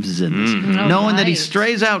Two Tubes is in this, knowing that he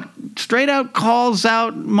straight out calls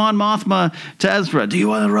out Mon Mothma to Ezra. Do you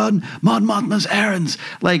want to run Mon Mothma's errands?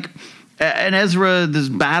 And Ezra, this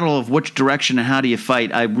battle of which direction and how do you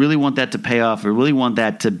fight, I really want that to pay off. I really want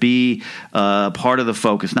that to be part of the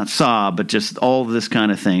focus. Not Saw, but just all of this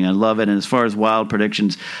kind of thing. I love it. And as far as wild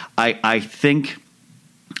predictions, I think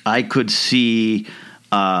I could see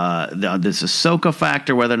this Ahsoka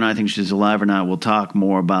factor, whether or not I think she's alive or not, we'll talk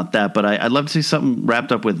more about that. But I'd love to see something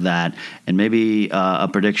wrapped up with that, and maybe a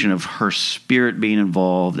prediction of her spirit being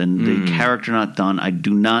involved and the character not done. I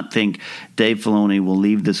do not think Dave Filoni will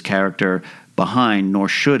leave this character behind, nor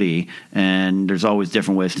should he. And there's always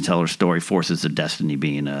different ways to tell her story. Forces of Destiny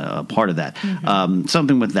being a part of that.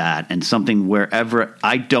 Something with that, and something wherever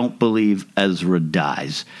I don't believe Ezra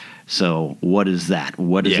dies. So what is that?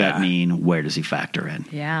 What does that mean? Where does he factor in?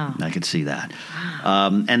 Yeah, I could see that.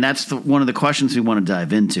 And that's one of the questions we want to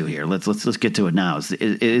dive into here. Let's get to it now.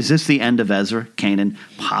 Is this the end of Ezra, Kanan,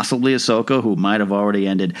 possibly Ahsoka, who might have already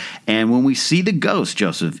ended? And when we see the ghost,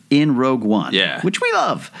 Joseph, in Rogue One, which we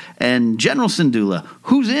love, and General Syndulla,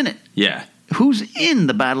 who's in it? Yeah. Who's in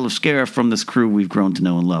the Battle of Scarif from this crew we've grown to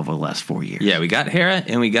know and love over the last 4 years? Yeah, we got Hera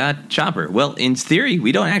and we got Chopper. Well, in theory,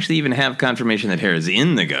 we don't actually even have confirmation that Hera's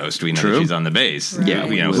in the Ghost. We know that she's on the base. Right. Yeah,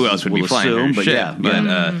 who else would be flying her ship?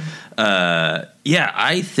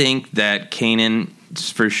 I think that Kanan,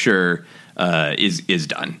 for sure, is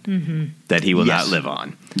done. That he will not live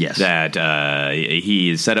on. Yes. That he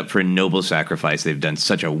is set up for a noble sacrifice. They've done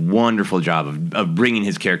such a wonderful job of bringing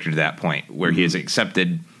his character to that point where he has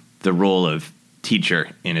accepted the role of teacher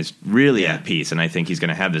and is really at peace. And I think he's going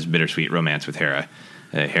to have this bittersweet romance with Hera.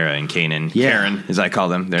 Hera and Kanan. Karen, as I call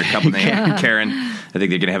them. They're a couple names. Karen. I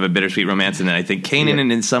think they're going to have a bittersweet romance. And then I think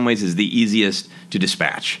Kanan, in some ways, is the easiest to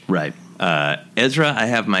dispatch. Right. Ezra, I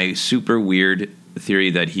have my super weird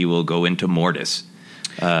theory that he will go into Mortis.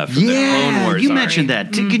 the Clone Wars. You mentioned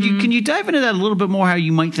that. Can you dive into that a little bit more? How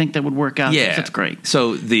you might think that would work out? Yeah, that's great.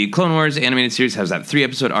 So the Clone Wars animated series has that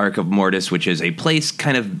 3-episode arc of Mortis, which is a place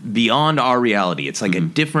kind of beyond our reality. It's like a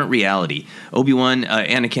different reality. Obi-Wan,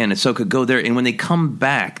 Anakin, and Ahsoka go there, and when they come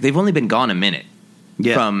back, they've only been gone a minute.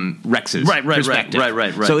 From Rex's perspective.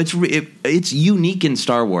 Right. So it's unique in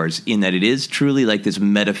Star Wars in that it is truly like this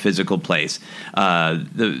metaphysical place.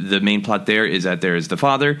 The main plot there is that there is the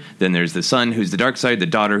father, then there's the son who's the dark side, the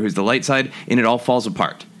daughter who's the light side, and it all falls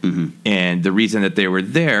apart. And the reason that they were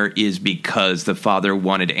there is because the father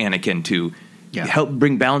wanted Anakin to help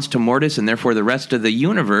bring balance to Mortis and therefore the rest of the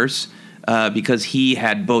universe. Because he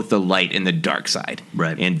had both the light and the dark side.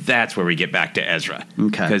 Right. And that's where we get back to Ezra. Okay.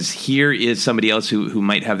 Because here is somebody else who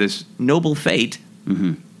might have this noble fate,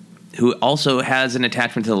 who also has an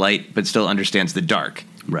attachment to the light, but still understands the dark.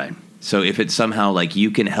 Right. So if it's somehow like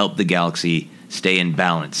you can help the galaxy stay in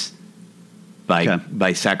balance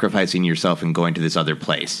by sacrificing yourself and going to this other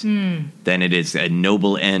place, then it is a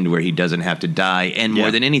noble end where he doesn't have to die. And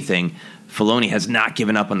more than anything, Filoni has not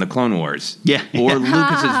given up on the Clone Wars. Or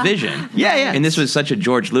Lucas's vision. And this was such a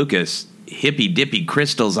George Lucas hippy-dippy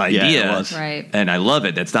crystals idea. Yeah, it was. Right. And I love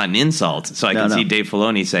it. That's not an insult. So I can see Dave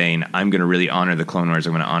Filoni saying, I'm going to really honor the Clone Wars.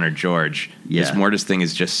 I'm going to honor George. This Mortis thing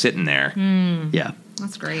is just sitting there. Yeah.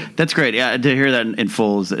 That's great. That's great. Yeah, to hear that in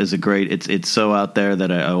full is a great. It's so out there that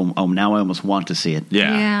now I almost want to see it.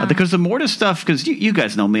 Yeah. Because the Mortis stuff. Because you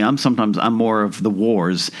guys know me. I'm more of the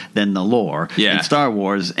wars than the lore in Star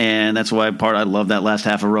Wars, and that's why I love that last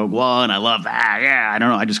half of Rogue One. I love that. Yeah. I don't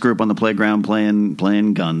know. I just grew up on the playground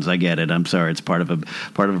playing guns. I get it. I'm sorry. It's part of a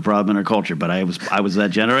problem in our culture. But I was that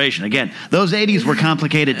generation. Again, those '80s were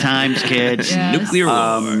complicated times, kids. Nuclear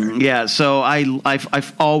war. So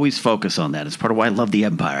I've always focused on that. It's part of why I love the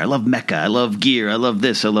Empire. I love Mecha. I love gear. I love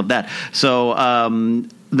this. I love that. So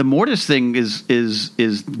the Mortis thing is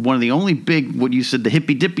one of the only big, what you said, the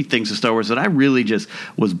hippy dippy things of Star Wars that I really just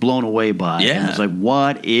was blown away by. Yeah. And was like,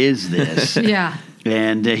 what is this?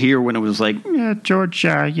 And here when it was like, George,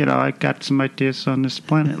 I got some ideas on this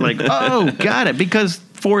planet. Like, oh, got it. Because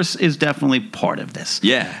Force is definitely part of this.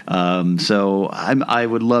 So I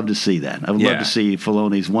would love to see that. I would love to see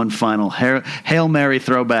Filoni's one final Hail Mary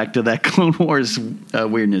throwback to that Clone Wars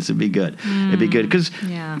weirdness. It'd be good. It'd be good. Because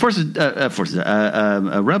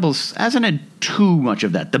Rebels hasn't had too much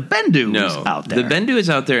of that. The Bendu is out there. The Bendu is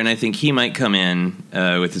out there, and I think he might come in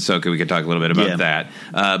with Ahsoka. We could talk a little bit about that.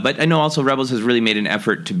 But I know also Rebels has really made an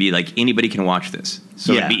effort to be like, anybody can watch this.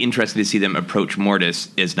 So it'd be interesting to see them approach Mortis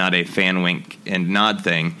as not a fan wink and nod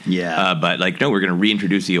thing. But like, no, we're going to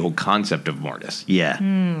reintroduce the whole concept of Mortis.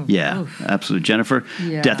 Absolutely. Jennifer,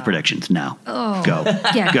 death predictions now. Go.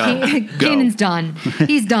 Yeah, Go. Kanan's done.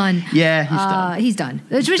 He's done. He's done.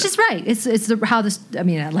 Which is right. It's how this. I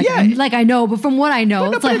mean, I know, but from what I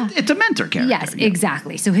know, it's a mentor character. Yes,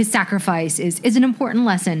 exactly. So his sacrifice is an important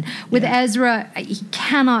lesson. With Ezra, he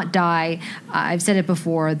cannot die. I've said it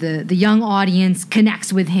before. The young audience connects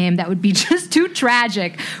with him. That would be just too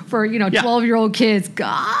tragic for 12-year-old kids.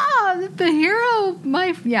 God, the hero.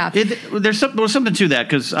 There was something to that,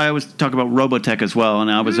 because I always talk about Robotech as well, and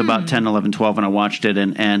I was about 10, 11, 12 when I watched it,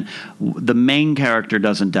 and the main character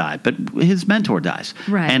doesn't die, but his mentor dies,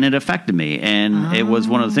 and it affected me, and it was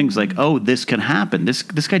one of the things like, oh, this can happen. This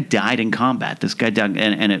guy died in combat. This guy died,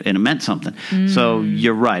 and it meant something. So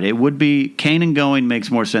you're right. It would be Kanan going makes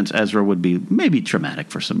more sense. Ezra would be maybe traumatic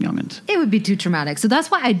for some youngins. It would be too traumatic. So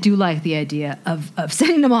that's why I do like the idea of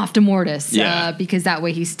sending him off to Mortis, because that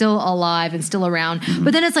way he's still alive and still around.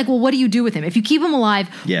 But then it's like, well, what do you do with him? If you keep him alive,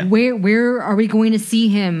 where are we going to see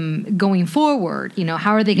him going forward?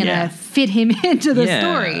 How are they going to fit him into the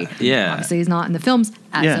story? Obviously, he's not in the films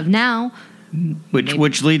as of now.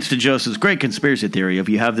 Which leads to Joseph's great conspiracy theory of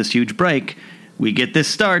you have this huge break. We get this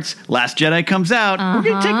starts. Last Jedi comes out. We're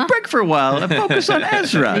going to take a break for a while and focus on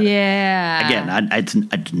Ezra. Again,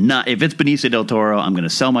 it's not. If it's Benicio del Toro, I'm going to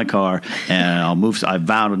sell my car and I'll move. I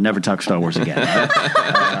vow to never talk Star Wars again.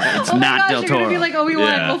 It's not Del Toro. You're going to be like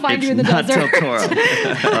Obi-Wan. We'll find you in the desert. It's not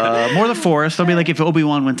Del Toro. More the Forest. I'll be like if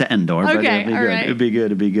Obi-Wan went to Endor. Okay, but it'd be good. Right.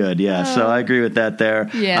 It'd be good. Yeah. So I agree with that there.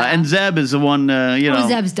 And Zeb is the one.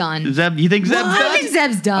 Zeb's done. Zeb, you think Zeb's done? I think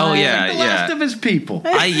Zeb's done. Oh yeah, the last of his people.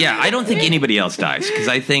 I don't think anybody else dies, because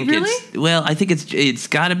I think it's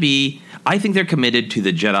got to be. I think they're committed to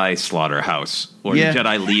the Jedi slaughterhouse or the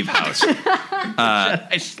Jedi leave house.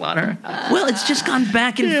 Jedi slaughter. Well, it's just gone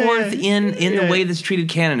back and forth in the way that's treated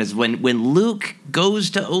canon. Is when Luke goes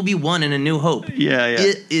to Obi-Wan in A New Hope. Yeah.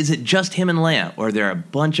 Is it just him and Leia? Or are there a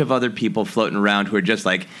bunch of other people floating around who are just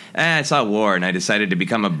like, I saw war and I decided to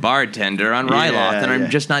become a bartender on Ryloth and I'm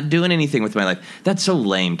just not doing anything with my life. That's so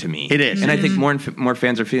lame to me. It is. And I think more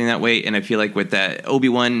fans are feeling that way, and I feel like with that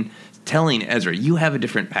Obi-Wan telling Ezra, you have a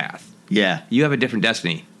different path. Yeah. You have a different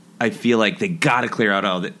destiny. I feel like they got to clear out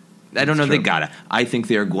all the... I don't know if they gotta. I think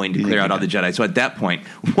they are going to clear out all the Jedi. So at that point,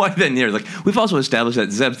 why then they're like, we've also established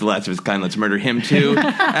that Zeb's the last of his kind. Let's murder him too.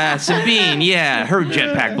 Sabine, her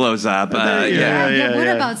jetpack blows up. What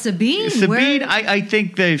about Sabine? Sabine, I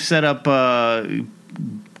think they've set up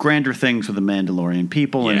grander things for the Mandalorian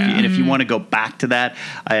people. And if you want to go back to that,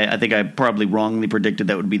 I think I probably wrongly predicted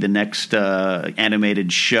that would be the next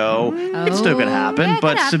animated show. It's still going to happen.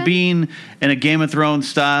 But Sabine in a Game of Thrones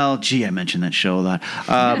style, I mentioned that show a lot.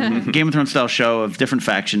 Game of Thrones style show of different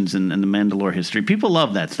factions and the Mandalore history. People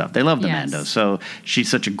love that stuff. They love the Mando. So she's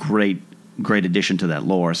such a great addition to that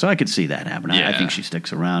lore, so I could see that happen. I think she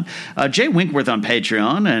sticks around. Jay Winkworth on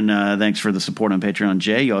Patreon, and thanks for the support on Patreon,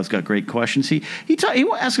 Jay. You always got great questions. He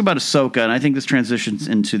asked about Ahsoka, and I think this transitions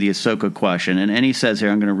into the Ahsoka question, and he says here,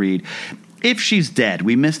 I'm going to read, if she's dead,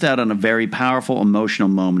 we missed out on a very powerful emotional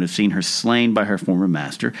moment of seeing her slain by her former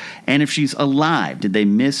master. And if she's alive, did they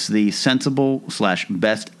miss the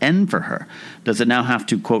sensible/best end for her? Does it now have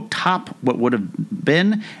to, quote, top what would have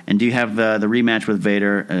been? And do you have the rematch with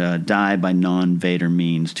Vader die by non-Vader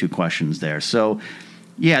means? 2 questions there. So,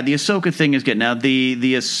 yeah, the Ahsoka thing is good. Now, the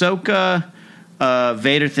Ahsoka...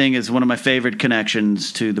 Vader thing is one of my favorite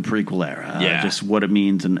connections to the prequel era. Just what it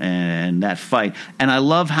means and that fight. And I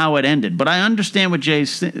love how it ended. But I understand what Jay's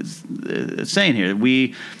saying here.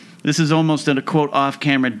 This is almost a, quote,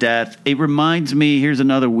 off-camera death. It reminds me, here's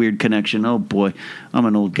another weird connection. Oh, boy, I'm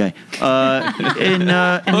an old guy.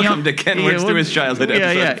 Welcome to Ken Works Through His Childhood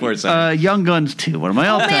episode 4. Young Guns 2, one of my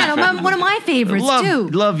all-time one of my favorites, too.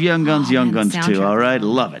 Love Young Guns, Young Guns 2, all right?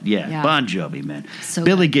 Love it, Bon Jovi, man. So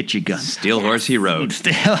Billy, good. get your gun. Steel Horse He Rode.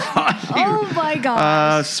 Oh, my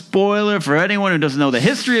gosh. Spoiler for anyone who doesn't know the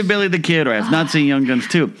history of Billy the Kid or has not seen Young Guns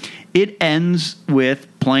 2. It ends with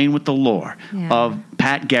playing with the lore of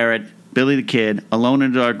Pat Garrett, Billy the Kid, alone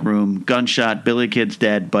in a dark room, gunshot, Billy the Kid's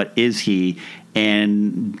dead, but is he?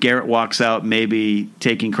 And Garrett walks out maybe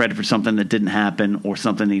taking credit for something that didn't happen or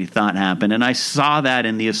something that he thought happened. And I saw that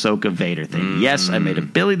in the Ahsoka Vader thing. Yes, I made a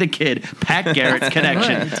Billy the Kid, Pat Garrett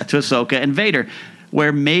connection to Ahsoka and Vader,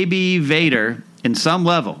 where maybe Vader... in some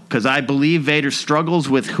level, because I believe Vader struggles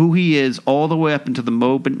with who he is all the way up into the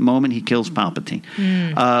moment he kills Palpatine.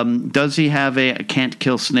 Does he have a can't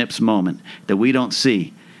kill Snips moment that we don't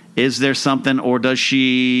see? Is there something, or does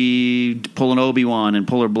she pull an Obi-Wan and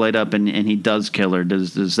pull her blade up and he does kill her?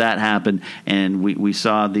 Does that happen? And we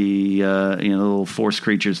saw the little force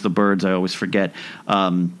creatures, the birds, I always forget,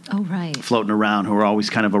 floating around, who are always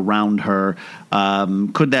kind of around her.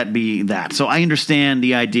 Could that be that? So I understand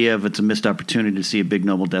the idea of it's a missed opportunity to see a big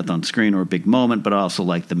noble death on screen or a big moment, but I also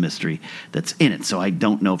like the mystery that's in it. So I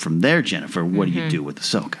don't know from there, Jennifer, what do you do with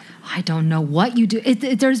Ahsoka? I don't know what you do.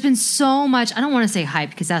 There's been so much. I don't want to say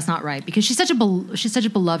hype because that's not right. Because she's such a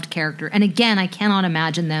beloved character, and again, I cannot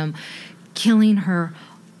imagine them killing her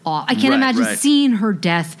off. I can't imagine seeing her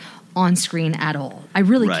death on screen at all. I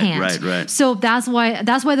really can't. Right. So that's why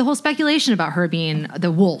the whole speculation about her being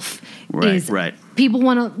the wolf is people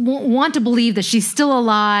want to believe that she's still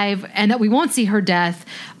alive and that we won't see her death,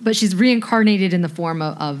 but she's reincarnated in the form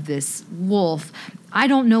of this wolf. I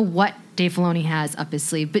don't know what Dave Filoni has up his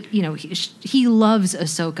sleeve, but he loves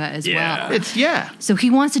Ahsoka as well. So he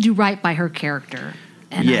wants to do right by her character,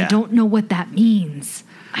 and I don't know what that means.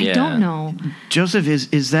 I don't know. Joseph,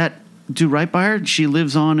 is that do right by her? She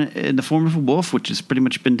lives on in the form of a wolf, which has pretty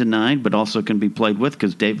much been denied, but also can be played with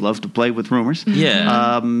because Dave loves to play with rumors.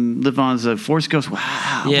 Live on as a force ghost.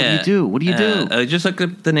 Wow. What do you do? Just look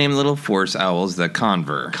up the name of the little force owls, the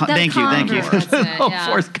Conver. Thank you.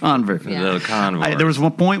 Force Conver. Little Conver. There was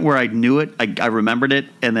one point where I knew it. I remembered it,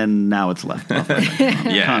 and then now it's left.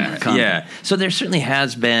 Conver. So there certainly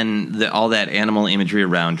has been all that animal imagery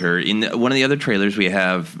around her. In one of the other trailers, we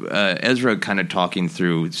have Ezra kind of talking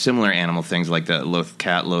through similar animal things like the Loth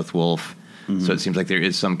cat, Loth wolf. So it seems like there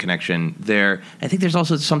is some connection there. I think there's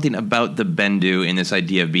also something about the Bendu in this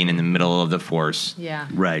idea of being in the middle of the Force. Yeah.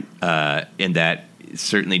 Right. And that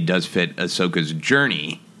certainly does fit Ahsoka's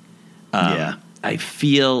journey. I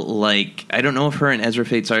feel like, I don't know if her and Ezra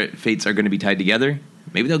fates are going to be tied together,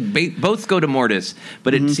 Maybe they'll both go to Mortis,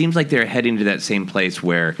 but it seems like they're heading to that same place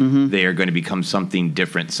where they are going to become something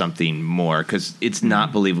different, something more, because it's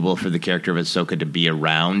not believable for the character of Ahsoka to be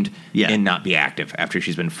around and not be active after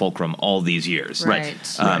she's been fulcrum all these years. Right.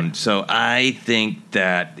 So I think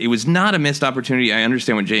that it was not a missed opportunity. I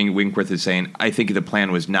understand what Jane Winkworth is saying. I think the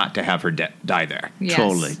plan was not to have her die there. Yes.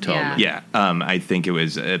 Totally. Yeah. I think it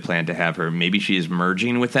was a plan to have her. Maybe she is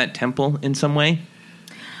merging with that temple in some way.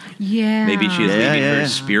 Yeah. Maybe she is leaving her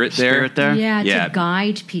spirit there. To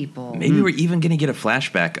guide people. Maybe we're even going to get a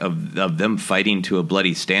flashback of them fighting to a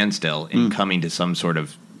bloody standstill and coming to some sort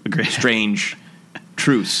of strange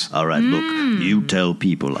truce. All right, look, you tell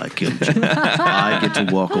people I killed you. I get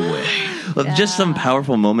to walk away. Well, just some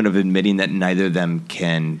powerful moment of admitting that neither of them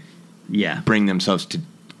can bring themselves to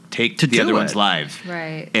take the other one's life.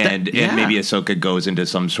 Right. And maybe Ahsoka goes into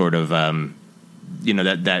some sort of...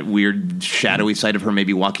 that weird shadowy side of her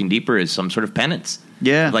maybe walking deeper is some sort of penance.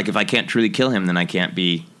 Yeah. Like, if I can't truly kill him, then I can't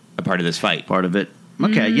be a part of this fight. Part of it.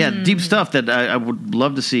 Okay, deep stuff that I would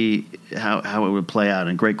love to see how it would play out.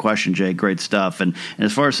 And great question, Jay. Great stuff. And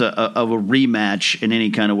as far as a rematch in any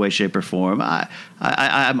kind of way, shape, or form,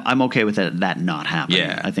 I'm okay with that not happening.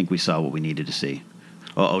 Yeah. I think we saw what we needed to see.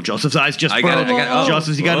 Joseph's eyes just burrowed.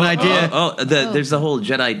 Joseph, you got an idea? There's the whole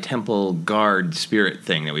Jedi Temple guard spirit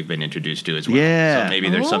thing that we've been introduced to as well. Yeah. So maybe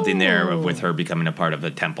there's something there with her becoming a part of the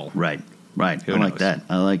temple. Right. I like that.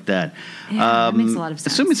 Yeah, that makes a lot of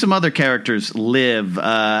sense. Assuming some other characters live,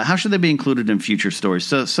 how should they be included in future stories?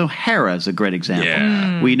 So Hera is a great example.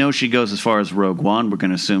 Yeah. We know she goes as far as Rogue One. We're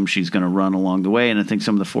going to assume she's going to run along the way, and I think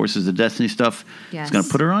some of the Forces of Destiny stuff is going to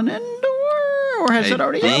put her on Endor, or has it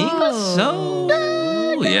already? So.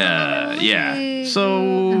 Yeah.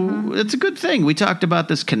 So it's a good thing. We talked about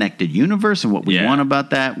this connected universe and what we want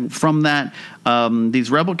about that. From that,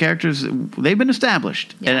 these Rebel characters, they've been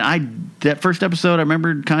established. And that first episode, I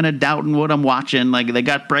remember kind of doubting what I'm watching. Like, they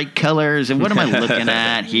got bright colors, and what am I looking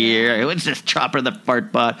at here? It's just Chopper the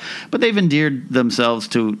fart bot. But they've endeared themselves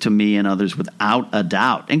to me and others without a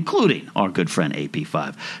doubt, including our good friend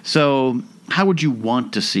AP5. So... how would you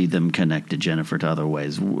want to see them connected, Jennifer, to other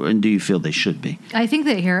ways? And do you feel they should be? I think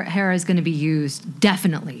that Hera is going to be used,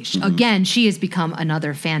 definitely. Again, she has become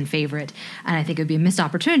another fan favorite, and I think it would be a missed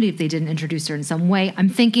opportunity if they didn't introduce her in some way. I'm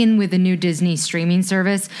thinking with the new Disney streaming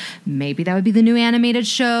service, maybe that would be the new animated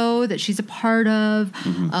show that she's a part of.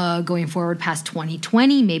 Going forward past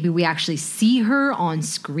 2020, maybe we actually see her on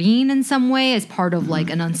screen in some way as part of like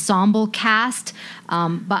an ensemble cast.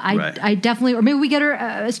 But I definitely, or maybe we get her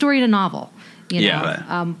a story in a novel.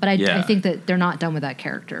 But I think that they're not done with that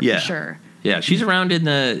character for sure. Yeah, she's around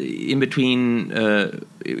in between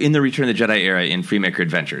in the Return of the Jedi era in Freemaker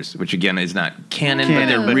Adventures, which again is not canon, but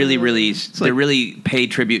they're really pay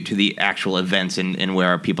tribute to the actual events and where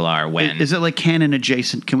our people are when. Is it like canon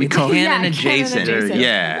adjacent? Can we call it canon adjacent?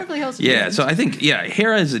 Yeah. So I think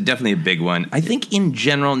Hera is definitely a big one. I think in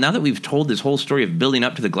general, now that we've told this whole story of building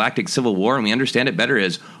up to the Galactic Civil War and we understand it better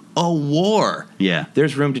as a war. Yeah.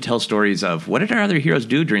 There's room to tell stories of what did our other heroes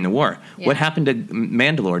do during the war? Yeah. What happened to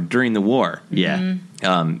Mandalore during the war? Yeah.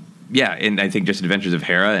 And I think just Adventures of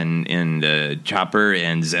Hera and Chopper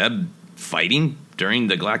and Zeb fighting during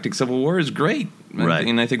the Galactic Civil War is great. Right.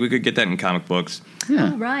 And I think we could get that in comic books.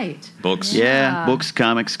 Yeah. Oh, right. Books. Yeah. Books,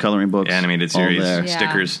 comics, coloring books. Animated series,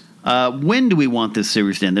 stickers. When do we want this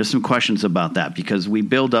series to end? There's some questions about that because we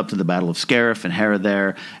build up to the Battle of Scarif and Hera there.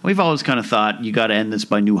 And we've always kind of thought you got to end this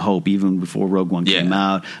by New Hope, even before Rogue One came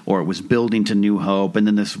out, or it was building to New Hope. And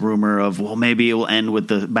then this rumor of, well, maybe it will end with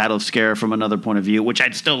the Battle of Scarif from another point of view, which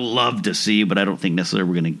I'd still love to see, but I don't think necessarily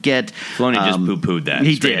we're going to get. Filoni just poo-pooed that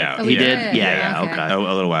straight out. He did? Yeah, okay. A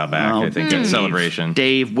little while back, I think, at Celebration.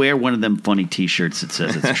 Dave, wear one of them funny T-shirts that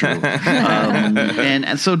says it's true.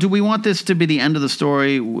 And so do we want this to be the end of the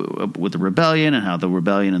story with the rebellion and how the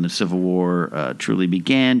rebellion and the Civil War truly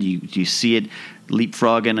began? Do you see it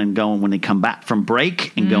leapfrogging and going when they come back from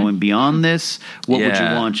break and going beyond this? What would you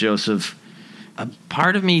want, Joseph? A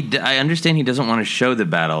part of me, I understand he doesn't want to show the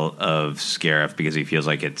Battle of Scarif because he feels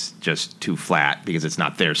like it's just too flat because it's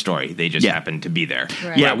not their story. They just happen to be there.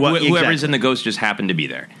 Right. Yeah, whoever's in the Ghost just happened to be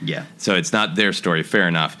there. Yeah. So it's not their story. Fair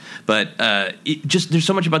enough. But there's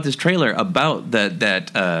so much about this trailer about that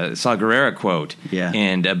Saw Gerrera quote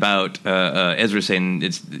and about Ezra saying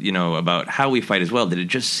it's about how we fight as well that it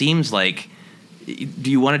just seems like. Do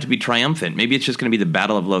you want it to be triumphant? Maybe it's just going to be the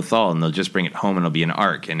Battle of Lothal, and they'll just bring it home, and it'll be an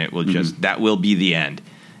arc, and it will that will be the end.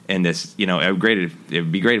 And this, it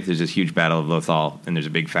would be great if there's this huge Battle of Lothal, and there's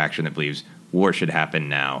a big faction that believes war should happen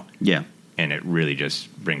now. Yeah, and it really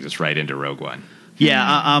just brings us right into Rogue One. Yeah,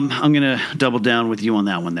 I'm going to double down with you on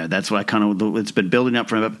that one there. That's what I kind of, it's been building up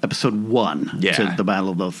from episode 1 to the Battle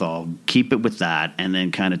of Lothal. Keep it with that and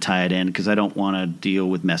then kind of tie it in because I don't want to deal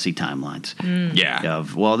with messy timelines.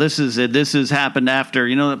 Well, this has happened after,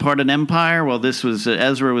 that part of an empire? Well, this was,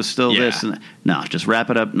 Ezra was still this. And, no, just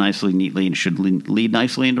wrap it up nicely, neatly, and it should lead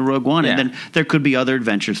nicely into Rogue One. And then there could be other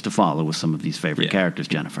adventures to follow with some of these favorite characters,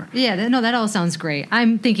 Jennifer. Yeah, no, that all sounds great.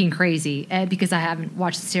 I'm thinking crazy because I haven't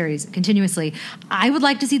watched the series continuously. I would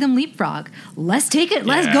like to see them leapfrog. Let's take it.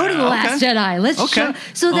 Let's go to The Last Jedi. Let's show.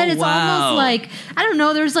 So that it's almost like, I don't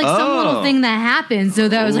know, there's like some little thing that happens. So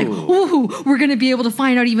that I was like, ooh, we're going to be able to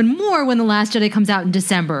find out even more when The Last Jedi comes out in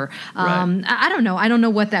December. I don't know. I don't know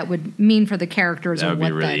what that would mean for the characters. That would or what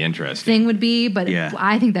be really that interesting. thing would be. But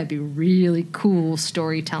I think that'd be really cool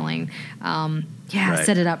storytelling.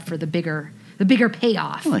 Set it up for the bigger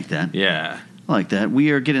payoff. I like that. Yeah. I like that.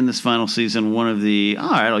 We are getting this final season. One of the,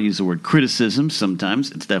 I'll use the word criticism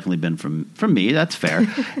sometimes. It's definitely been from me. That's fair.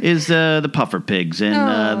 is the puffer pigs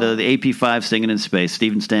and the AP5 singing in space.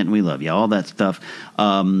 Stephen Stanton, we love you. All that stuff.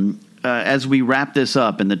 As we wrap this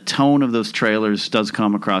up, and the tone of those trailers does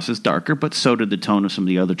come across as darker, but so did the tone of some of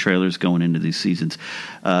the other trailers going into these seasons.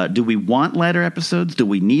 Do we want lighter episodes? Do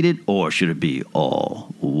we need it? Or should it be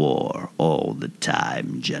all war all the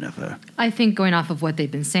time, Jennifer? I think going off of what they've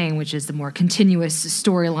been saying, which is the more continuous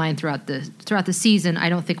storyline throughout the season, I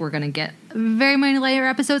don't think we're going to get very many lighter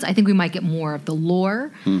episodes. I think we might get more of the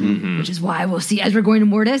lore, which is why we'll see Ezra going to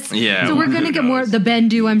Mortis. Yeah, so we're going to get more. The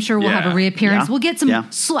Bendu, I'm sure, will have a reappearance. We'll get some,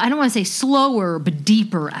 I don't want to say slower, but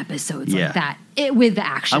deeper episodes like that with the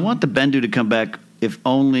action. I want the Bendu to come back, if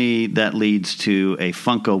only that leads to a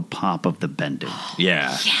Funko Pop of the Bendu.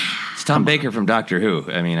 Yeah. It's Tom Baker from Doctor Who.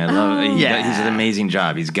 I mean, I love he's an amazing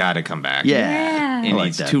job. He's got to come back. Yeah. And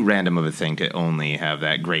it's too random of a thing to only have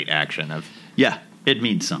that great action of... Yeah. It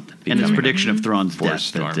means something. And his prediction of Thrawn's death.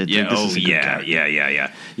 Storm. Yeah.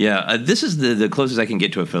 This is the closest I can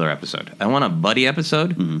get to a filler episode. I want a buddy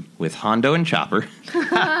episode with Hondo and Chopper.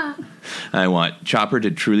 I want Chopper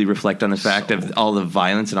to truly reflect on the fact of all the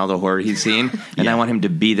violence and all the horror he's seen. And I want him to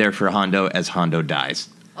be there for Hondo as Hondo dies.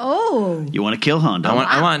 Oh. You want to kill Hondo?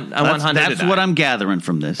 I want Hondo to die. That's what I'm gathering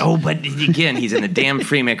from this. Oh, but again, he's in the damn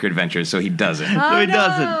Freemaker Adventures, so he doesn't. He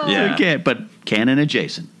doesn't. Yeah. He can't, but canon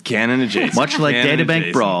adjacent. Canon adjacent. Much like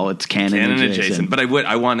Databank Brawl, it's canon adjacent. But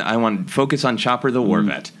I want focus on Chopper the War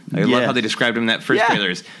Vet. I love how they described him in that first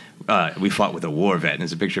trailer. We fought with a war vet, and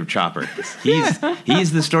it's a picture of Chopper.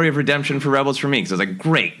 He's the story of redemption for Rebels for me, because I was like,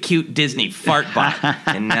 great, cute Disney fart bot.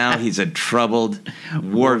 And now he's a troubled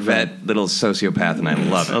war vet little sociopath, and I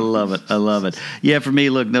love it. I love it. Yeah, for me,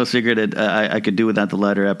 look, no secret, I could do without the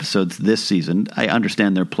lighter episodes this season. I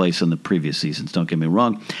understand their place in the previous seasons, don't get me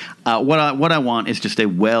wrong. What I want is just a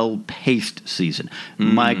well-paced season.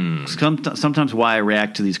 Sometimes why I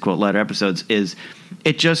react to these, quote, lighter episodes is...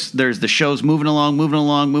 there's the shows moving along.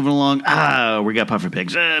 We got puffer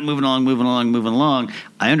pigs. Moving along.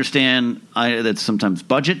 I understand that's sometimes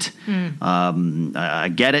budget.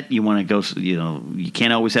 I get it. You want to go, you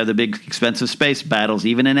can't always have the big expensive space battles,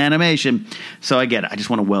 even in animation. So I get it. I just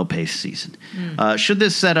want a well-paced season. Should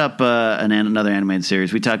this set up another animated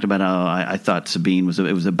series? We talked about how I thought Sabine was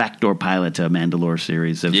a backdoor pilot to a Mandalore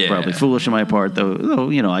series. It was probably foolish on my part, though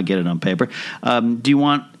I get it on paper. Do you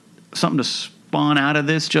want something to spawn out of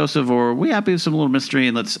this, Joseph, or are we happy with some little mystery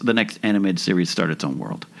and let's the next animated series start its own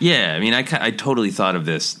world? Yeah, I mean, I totally thought of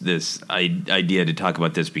this idea to talk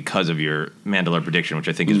about this because of your Mandalore prediction, which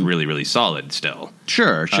I think is really, really solid still.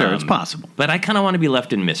 Sure, it's possible. But I kind of want to be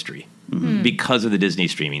left in mystery because of the Disney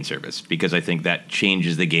streaming service, because I think that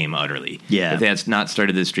changes the game utterly. Yeah. If they had not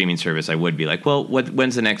started this streaming service, I would be like, well,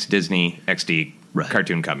 when's the next Disney XD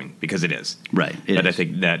cartoon coming? Because it is. Right. But I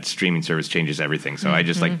think that streaming service changes everything. So I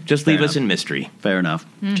just leave us in mystery. Fair enough.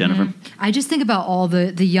 Jennifer? I just think about all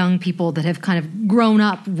the young people that have kind of grown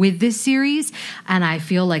up with this series, and I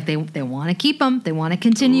feel like they want to keep them. They want to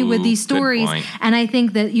continue with these stories. And I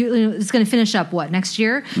think that it's going to finish up, next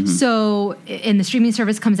year? So, and the streaming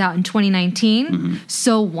service comes out in 2019.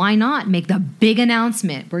 So why not make the big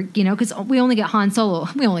announcement? Because we only get Han Solo.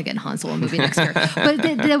 We only get Han Solo movie next year. But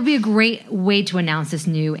that would be a great way to announce this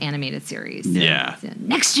new animated series. Yeah. So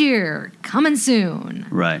next year, coming soon.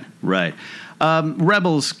 Right.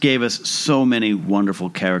 Rebels gave us so many wonderful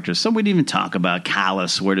characters. Some we didn't even talk about.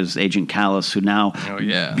 Kallus. Where does Agent Kallus, who now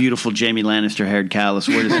beautiful Jaime Lannister-haired Kallus,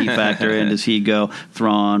 where does he factor in? Does he go?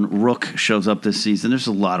 Thrawn. Rook shows up this season. There's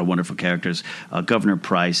a lot of wonderful characters. Governor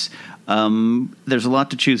Price. There's a lot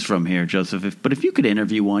to choose from here, Joseph. But if you could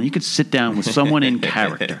interview one, you could sit down with someone in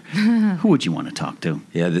character. Who would you want to talk to?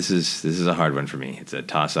 Yeah, this is a hard one for me. It's a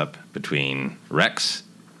toss-up between Rex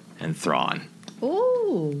and Thrawn.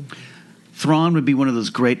 Ooh. Thrawn would be one of those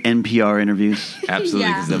great NPR interviews.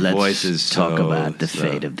 Absolutely, because the voice is talk about the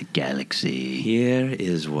fate of the galaxy. Here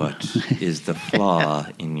is what is the flaw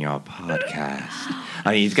in your podcast.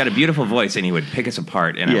 I mean, he's got a beautiful voice, and he would pick us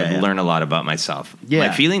apart, and I would learn a lot about myself. Yeah.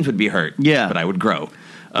 My feelings would be hurt, but I would grow.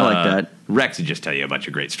 I like that. Rex would just tell you a bunch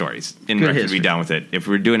of great stories, and Good Rex history. would be down with it. If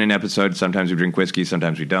we're doing an episode, sometimes we drink whiskey,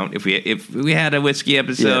 sometimes we don't. If we had a whiskey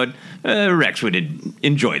episode, Rex would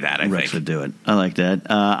enjoy that, I think. Rex would do it. I like that.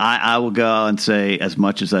 I will go and say, as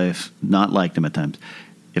much as I've not liked him at times,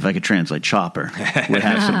 if I could translate, Chopper would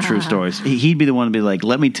have some true stories. He'd be the one to be like,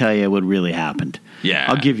 let me tell you what really happened. Yeah.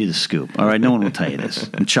 I'll give you the scoop. All right, no one will tell you this.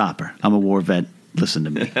 I'm Chopper. I'm a war vet. Listen to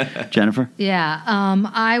me. Jennifer? Yeah,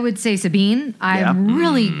 I would say Sabine. I'm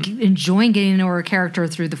really enjoying getting to know her character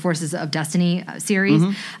through the Forces of Destiny series.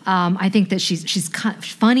 I think that she's kind of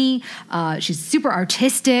funny. She's super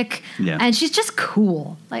artistic, and she's just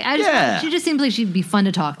cool. Like she just seems like she'd be fun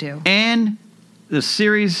to talk to. And the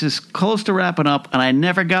series is close to wrapping up, and I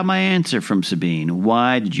never got my answer from Sabine.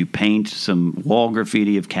 Why did you paint some wall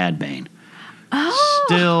graffiti of Cad Bane? Oh.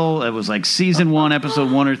 Still, it was like season 1,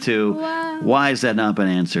 episode 1 or 2. Wow. Why has that not been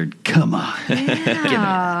answered? Come on.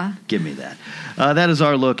 Give me that. That is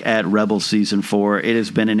our look at Rebels Season 4. It has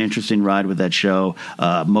been an interesting ride with that show.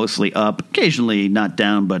 Mostly up, occasionally not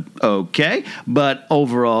down, but okay. But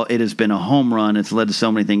overall, it has been a home run. It's led to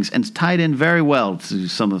so many things, and it's tied in very well to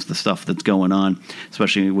some of the stuff that's going on,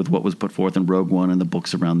 especially with what was put forth in Rogue One and the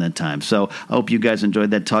books around that time. So I hope you guys enjoyed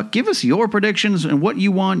that talk. Give us your predictions and what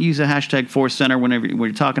you want. Use a hashtag Force Center whenever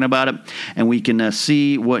we're talking about it, and we can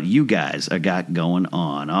see what you guys got going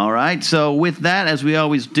on. All right. So with that, as we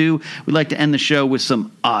always do, we'd like to end the show with some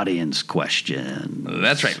audience questions.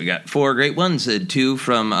 That's right. We got 4 great ones, 2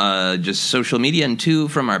 from just social media and 2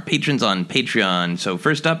 from our patrons on Patreon. So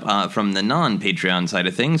first up, from the non-Patreon side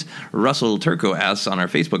of things, Russell Turco asks on our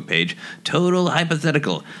Facebook page, total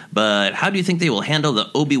hypothetical, but how do you think they will handle the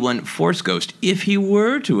Obi-Wan Force Ghost if he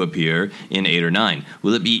were to appear in 8 or 9?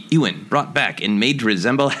 Will it be Ewan brought back and made to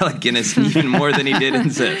resemble Alec Guinness even more than he did in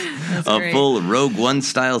Sith? A full Rogue One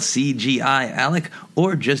style CGI Alec,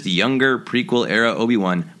 or just younger prequel-era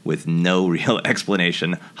Obi-Wan with no real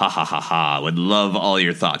explanation? Ha ha ha ha. Would love all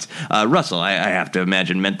your thoughts. Russell, I have to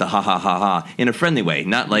imagine, meant the ha ha ha ha in a friendly way,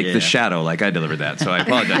 not like the shadow like I delivered that, so I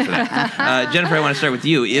apologize for that. Jennifer, I want to start with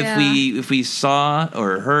you. If we saw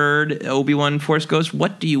or heard Obi-Wan Force Ghost,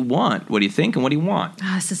 what do you want? What do you think, and what do you want?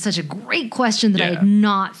 This is such a great question that I had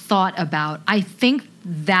not thought about. I think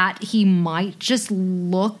that he might just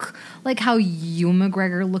look like how Ewan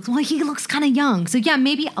McGregor looks. Well, he looks kind of young. So, yeah,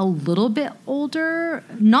 maybe a little bit older.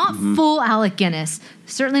 Not full Alec Guinness.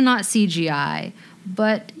 Certainly not CGI.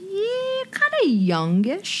 But kind of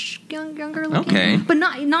youngish. Younger looking. Okay. But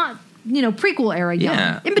not prequel era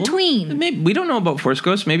young. In between. Well, maybe, we don't know about Force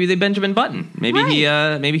Ghosts. Maybe they Benjamin Button.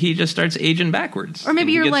 Maybe he just starts aging backwards. Or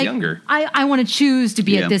maybe you're gets like, younger. I want to choose to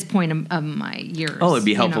be at this point of my years. Oh, it'd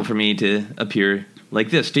be helpful for me to appear like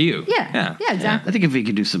this to you. Yeah, exactly. I think if we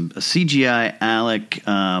could do some CGI Alec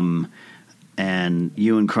and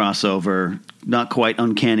Ewan crossover, not quite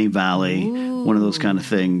Uncanny Valley, one of those kind of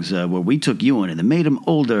things where we took Ewan and then made him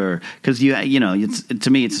older, because to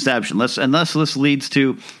me it's established unless this leads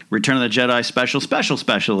to Return of the Jedi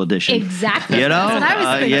special edition. Exactly. That's what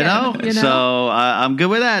I was thinking. So I'm good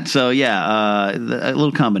with that. So a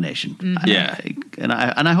little combination. And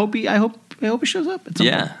I hope he shows up at some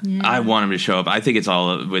point. I want him to show up. I think it's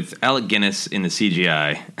all with Alec Guinness in the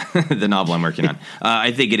CGI, the novel I'm working on.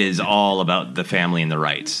 I think it is all about the family and the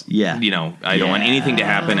rights. I don't want anything to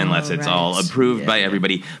happen unless it's all approved by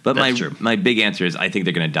everybody. But my big answer is I think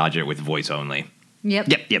they're going to dodge it with voice only. Yep.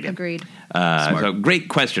 Agreed. So great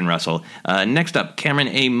question, Russell. Next up, Cameron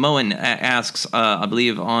A. Moen asks, I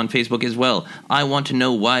believe on Facebook as well, I want to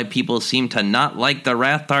know why people seem to not like the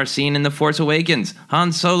Rathtar scene in The Force Awakens.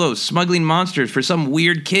 Han Solo smuggling monsters for some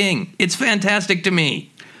weird king. It's fantastic to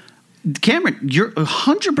me. Cameron, you're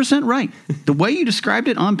 100% right. The way you described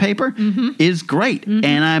it on paper is great.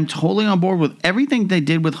 And I'm totally on board with everything they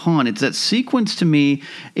did with Han. It's that sequence to me,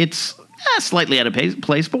 it's slightly out of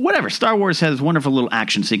place, but whatever. Star Wars has wonderful little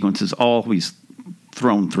action sequences always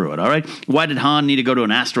thrown through it, all right? Why did Han need to go to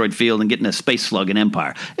an asteroid field and get in a space slug in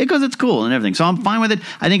Empire? Because it's cool and everything. So I'm fine with it.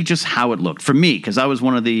 I think it's just how it looked. For me, because I was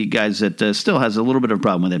one of the guys that still has a little bit of a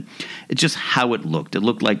problem with it, it's just how it looked. It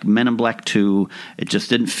looked like Men in Black 2. It just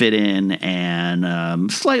didn't fit in, and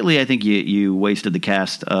slightly I think you wasted the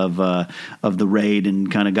cast of the raid and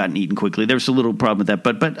kind of gotten eaten quickly. There's a little problem with that.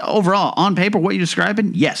 But overall, on paper, what you're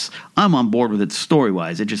describing, yes, I'm on board with it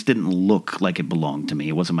story-wise. It just didn't look like it belonged to me.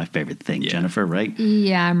 It wasn't my favorite thing. Jennifer, right?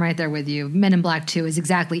 Yeah, I'm right there with you. Men in Black 2 is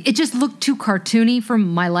exactly. It just looked too cartoony for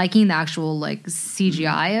my liking, the actual like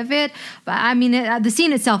CGI of it. But I mean, the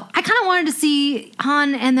scene itself, I kind of wanted to see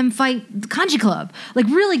Han and them fight the Kanji Club, like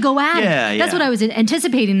really go at it. That's what I was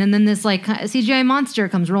anticipating. And then this like CGI monster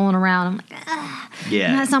comes rolling around. I'm like,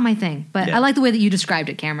 and that's not my thing. But I like the way that you described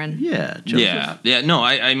it, Cameron. No,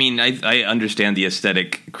 I mean, I understand the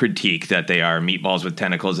aesthetic critique that they are meatballs with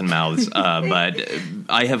tentacles and mouths, but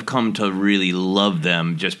I have come to really love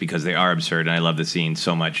them just because they are absurd, and I love the scene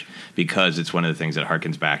so much because it's one of the things that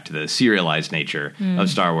harkens back to the serialized nature of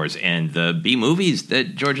Star Wars and the B movies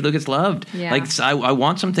that George Lucas loved. Like, I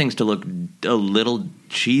want some things to look a little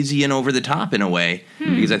cheesy and over the top in a way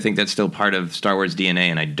because I think that's still part of Star Wars DNA,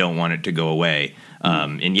 and I don't want it to go away.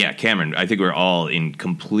 And yeah, Cameron, I think we're all in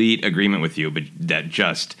complete agreement with you, but that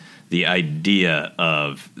just the idea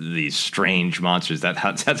of these strange monsters, that's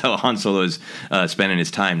how Han Solo is spending his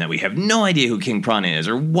time, that we have no idea who King Prana is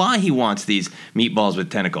or why he wants these meatballs with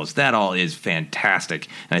tentacles. That all is fantastic,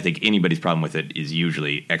 and I think anybody's problem with it is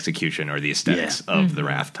usually execution or the aesthetics of the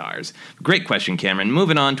Rathtars. Great question, Cameron.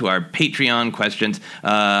 Moving on to our Patreon questions.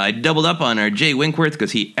 I doubled up on our Jay Winkworth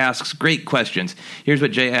because he asks great questions. Here's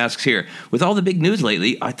what Jay asks here. With all the big news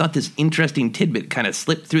lately, I thought this interesting tidbit kind of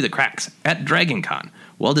slipped through the cracks at DragonCon.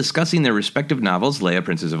 While discussing their respective novels, Leia,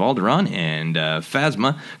 Princess of Alderaan, and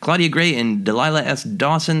Phasma, Claudia Gray and Delilah S.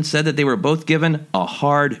 Dawson said that they were both given a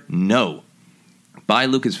hard no by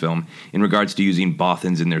Lucasfilm in regards to using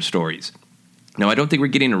Bothans in their stories. Now, I don't think we're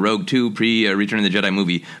getting a Rogue 2 pre-Return of the Jedi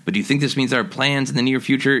movie, but do you think this means our plans in the near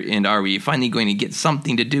future, and are we finally going to get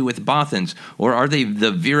something to do with Bothans? Or are they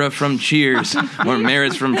the Vera from Cheers or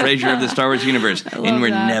Maris from Frasier of the Star Wars universe, and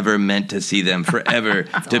we're never meant to see them forever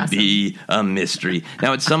be a mystery?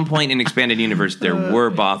 Now, at some point in Expanded Universe, there were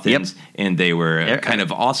Bothans, and they were kind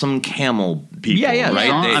of awesome camel people,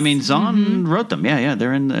 right? Zahn wrote them.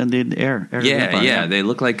 They're in the air. They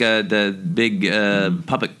look like the big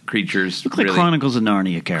puppet creatures. Look like Chronicles of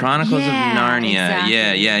Narnia characters. Chronicles of Narnia.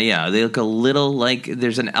 Exactly. They look a little like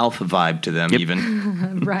there's an alpha vibe to them,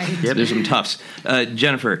 even. Right. There's some toughs.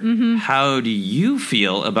 Jennifer, how do you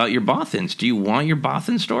feel about your Bothans? Do you want your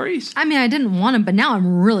Bothan stories? I mean, I didn't want them, but now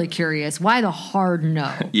I'm really curious. Why the hard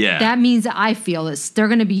no? That means that I feel that they're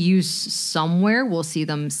going to be used somewhere. We'll see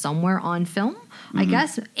them somewhere on film. I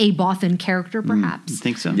guess a Bothan character, perhaps. You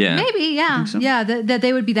think so? Yeah. Maybe, yeah. So? Yeah, that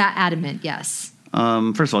they would be that adamant, yes.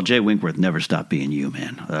 First of all, Jay Winkworth never stopped being you,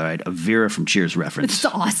 man. All right, a Vera from Cheers reference. It's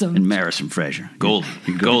awesome. And Maris from Frasier. Golden.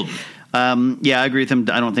 I agree with him.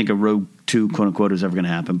 I don't think a Rogue 2, quote unquote, is ever going to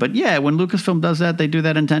happen. But yeah, when Lucasfilm does that, they do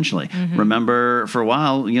that intentionally. Remember, for a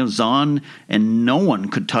while, Zahn and no one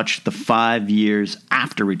could touch the 5 years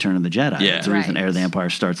after Return of the Jedi. That's the reason Heir of the Empire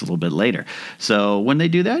starts a little bit later. So when they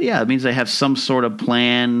do that, it means they have some sort of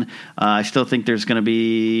plan. I still think there's going to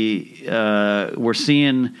be, we're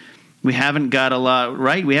seeing... We haven't got a lot,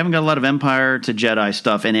 right? We haven't got a lot of Empire to Jedi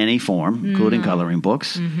stuff in any form, including coloring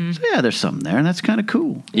books. So yeah, there's something there, and that's kind of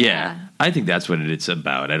cool. Yeah. I think that's what it's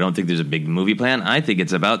about. I don't think there's a big movie plan. I think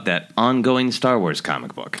it's about that ongoing Star Wars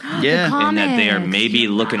comic book. And that they are maybe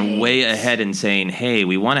looking way ahead and saying, hey,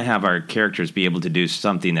 we want to have our characters be able to do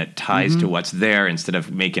something that ties to what's there instead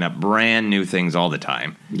of making up brand new things all the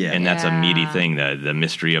time. And that's a meaty thing, the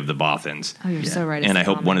mystery of the Bothans. Oh, you're so right. And I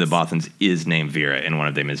hope one of the Bothans is named Vera and one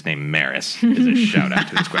of them is named Maris, as a shout out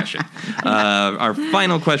to this question. Our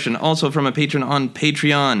final question, also from a patron on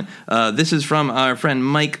Patreon. This is from our friend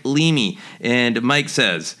Mike Leamy. And Mike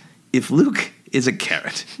says, if Luke is a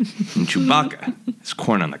carrot and Chewbacca is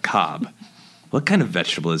corn on the cob, what kind of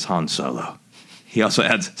vegetable is Han Solo? He also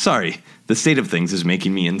adds, sorry, the state of things is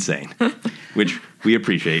making me insane, which we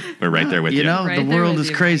appreciate. We're right there with you. The world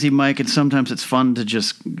is crazy, Mike, and sometimes it's fun to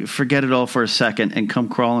just forget it all for a second and come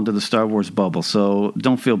crawl into the Star Wars bubble. So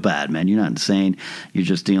don't feel bad, man. You're not insane. You're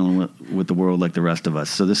just dealing with the world like the rest of us.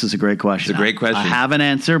 So this is a great question. It's a great question. I have an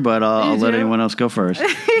answer, but I'll let anyone else go first.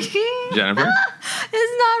 Jennifer?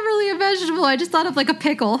 It's not really a vegetable. I just thought of like a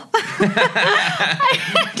pickle.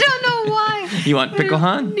 I don't know why. You want pickle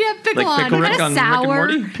Han? Yeah, pickle Han. Pickle Rick kind of sour,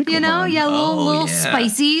 Rick and Morty? a little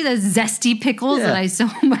spicy, the zesty pickles that I so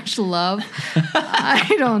much love.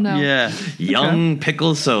 I don't know. Yeah. Young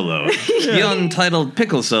Pickle Solo. The untitled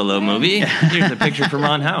Pickle Solo movie. Here's a picture from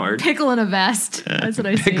Ron Howard. Pickle in a vest. That's what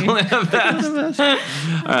I see. Pickle in a vest.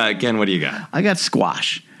 Ken, what do you got? I got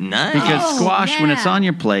squash. Nice. Because squash, when it's on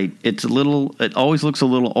your plate, it always looks a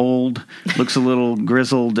little old, looks a little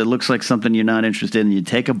grizzled. It looks like something you're not interested in. You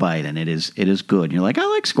take a bite, and it is good. And you're like, I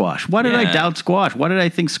like squash. Why did I doubt squash? Why did I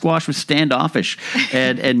think squash was standoffish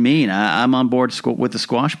and mean? I'm on board with the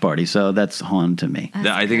squash party, so that's Han to me.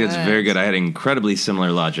 I think that's very good. I had incredibly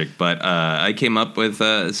similar logic, but I came up with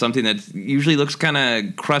something that usually looks kind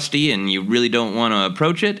of crusty, and you really don't want to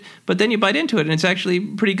approach it, but then you bite into it, and it's actually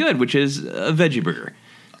pretty good, which is a veggie burger.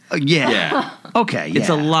 Yeah. Okay. Yeah. It's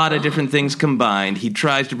a lot of different things combined. He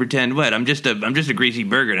tries to pretend, I'm just a greasy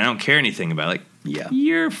burger, and I don't care anything about it.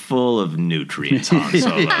 You're full of nutrients, Han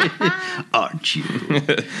Solo. Aren't you?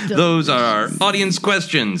 Those are our audience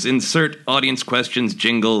questions. Insert audience questions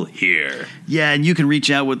jingle here. Yeah, and you can reach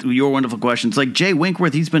out with your wonderful questions. Like Jay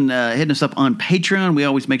Winkworth, he's been hitting us up on Patreon. We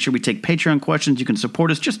always make sure we take Patreon questions. You can support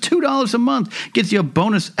us. Just $2 a month gets you a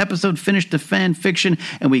bonus episode finished to fan fiction.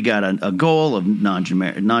 And we got a goal of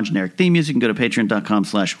non-generic theme music. You can go to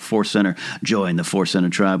patreon.com/4center. Join the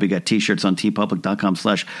 4Center tribe. We got t-shirts on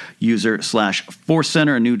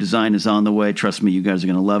tpublic.com/user/4Center. A new design is on the way. Trust me, you guys are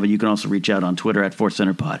going to love it. You can also reach out on Twitter at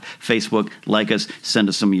 4CenterPod. Facebook, like us. Send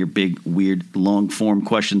us some of your big, weird, long-form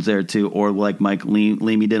questions there, too. Or like Mike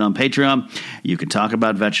Leamy did on Patreon, you can talk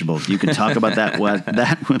about vegetables. You can talk about that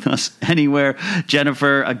with us anywhere.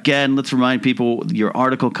 Jennifer, again, let's remind people your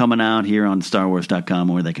article coming out here on StarWars.com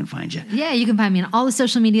where they can find you. Yeah, you can find me on all the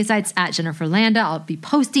social media sites at Jennifer Landa. I'll be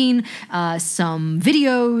posting some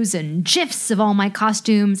videos and GIFs of all my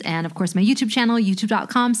costumes, and of course my YouTube channel,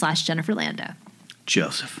 youtube.com/Jennifer Landa.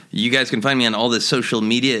 Joseph. You guys can find me on all the social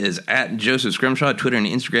media is at Joseph Scrimshaw, Twitter and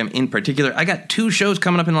Instagram in particular. I got 2 shows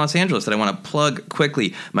coming up in Los Angeles that I want to plug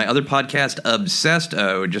quickly. My other podcast, Obsessed,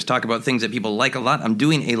 we just talk about things that people like a lot. I'm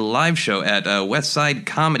doing a live show at West Side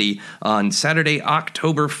Comedy on Saturday,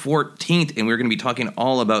 October 14th, and we're going to be talking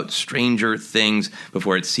all about Stranger Things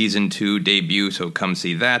before its season 2 debut, so come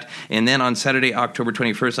see that. And then on Saturday, October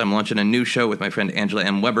 21st, I'm launching a new show with my friend Angela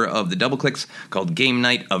M. Weber of the Double Clicks called Game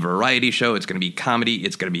Night, a variety show. It's going to be comedy,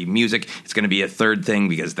 it's going to be music, it's going to be a third thing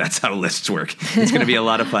because that's how lists work. It's going to be a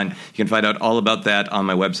lot of fun. You can find out all about that on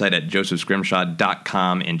my website at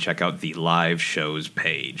josephscrimshaw.com and check out the live shows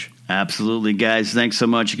page. Absolutely, guys. Thanks so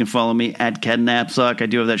much. You can follow me at Ken Napzok. I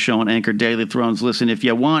do have that show on Anchor Daily Thrones. Listen, if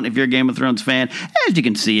you want, if you're a Game of Thrones fan, as you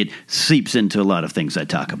can see, it seeps into a lot of things I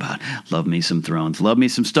talk about. Love me some Thrones. Love me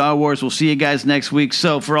some Star Wars. We'll see you guys next week.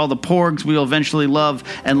 So for all the porgs we will eventually love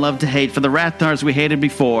and love to hate, for the Rathars we hated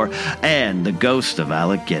before, and the ghost of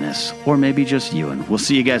Alec Guinness, or maybe just Ewan. We'll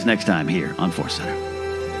see you guys next time here on 4Center.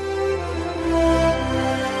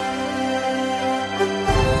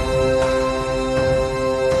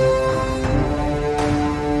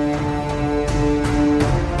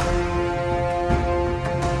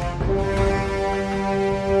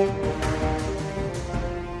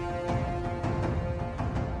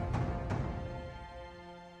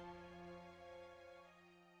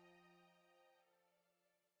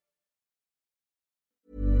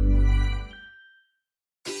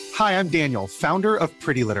 Hi, I'm Daniel, founder of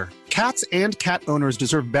Pretty Litter. Cats and cat owners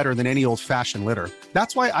deserve better than any old-fashioned litter.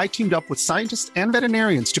 That's why I teamed up with scientists and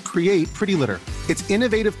veterinarians to create Pretty Litter. Its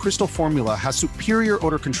innovative crystal formula has superior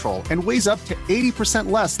odor control and weighs up to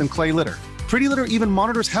 80% less than clay litter. Pretty Litter even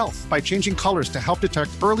monitors health by changing colors to help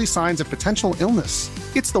detect early signs of potential illness.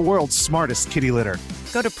 It's the world's smartest kitty litter.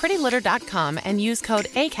 Go to prettylitter.com and use code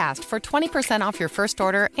ACAST for 20% off your first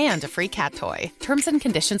order and a free cat toy. Terms and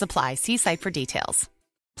conditions apply. See site for details.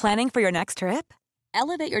 Planning for your next trip?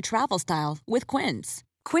 Elevate your travel style with Quince.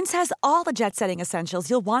 Quince has all the jet-setting essentials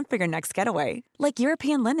you'll want for your next getaway, like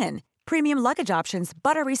European linen, premium luggage options,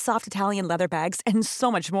 buttery soft Italian leather bags, and so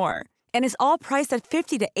much more. And is all priced at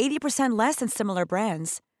 50 to 80% less than similar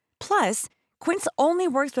brands. Plus, Quince only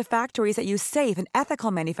works with factories that use safe and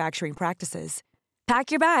ethical manufacturing practices. Pack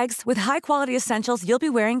your bags with high-quality essentials you'll be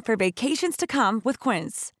wearing for vacations to come with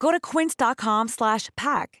Quince. Go to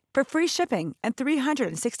quince.com/pack for free shipping and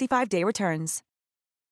 365-day returns.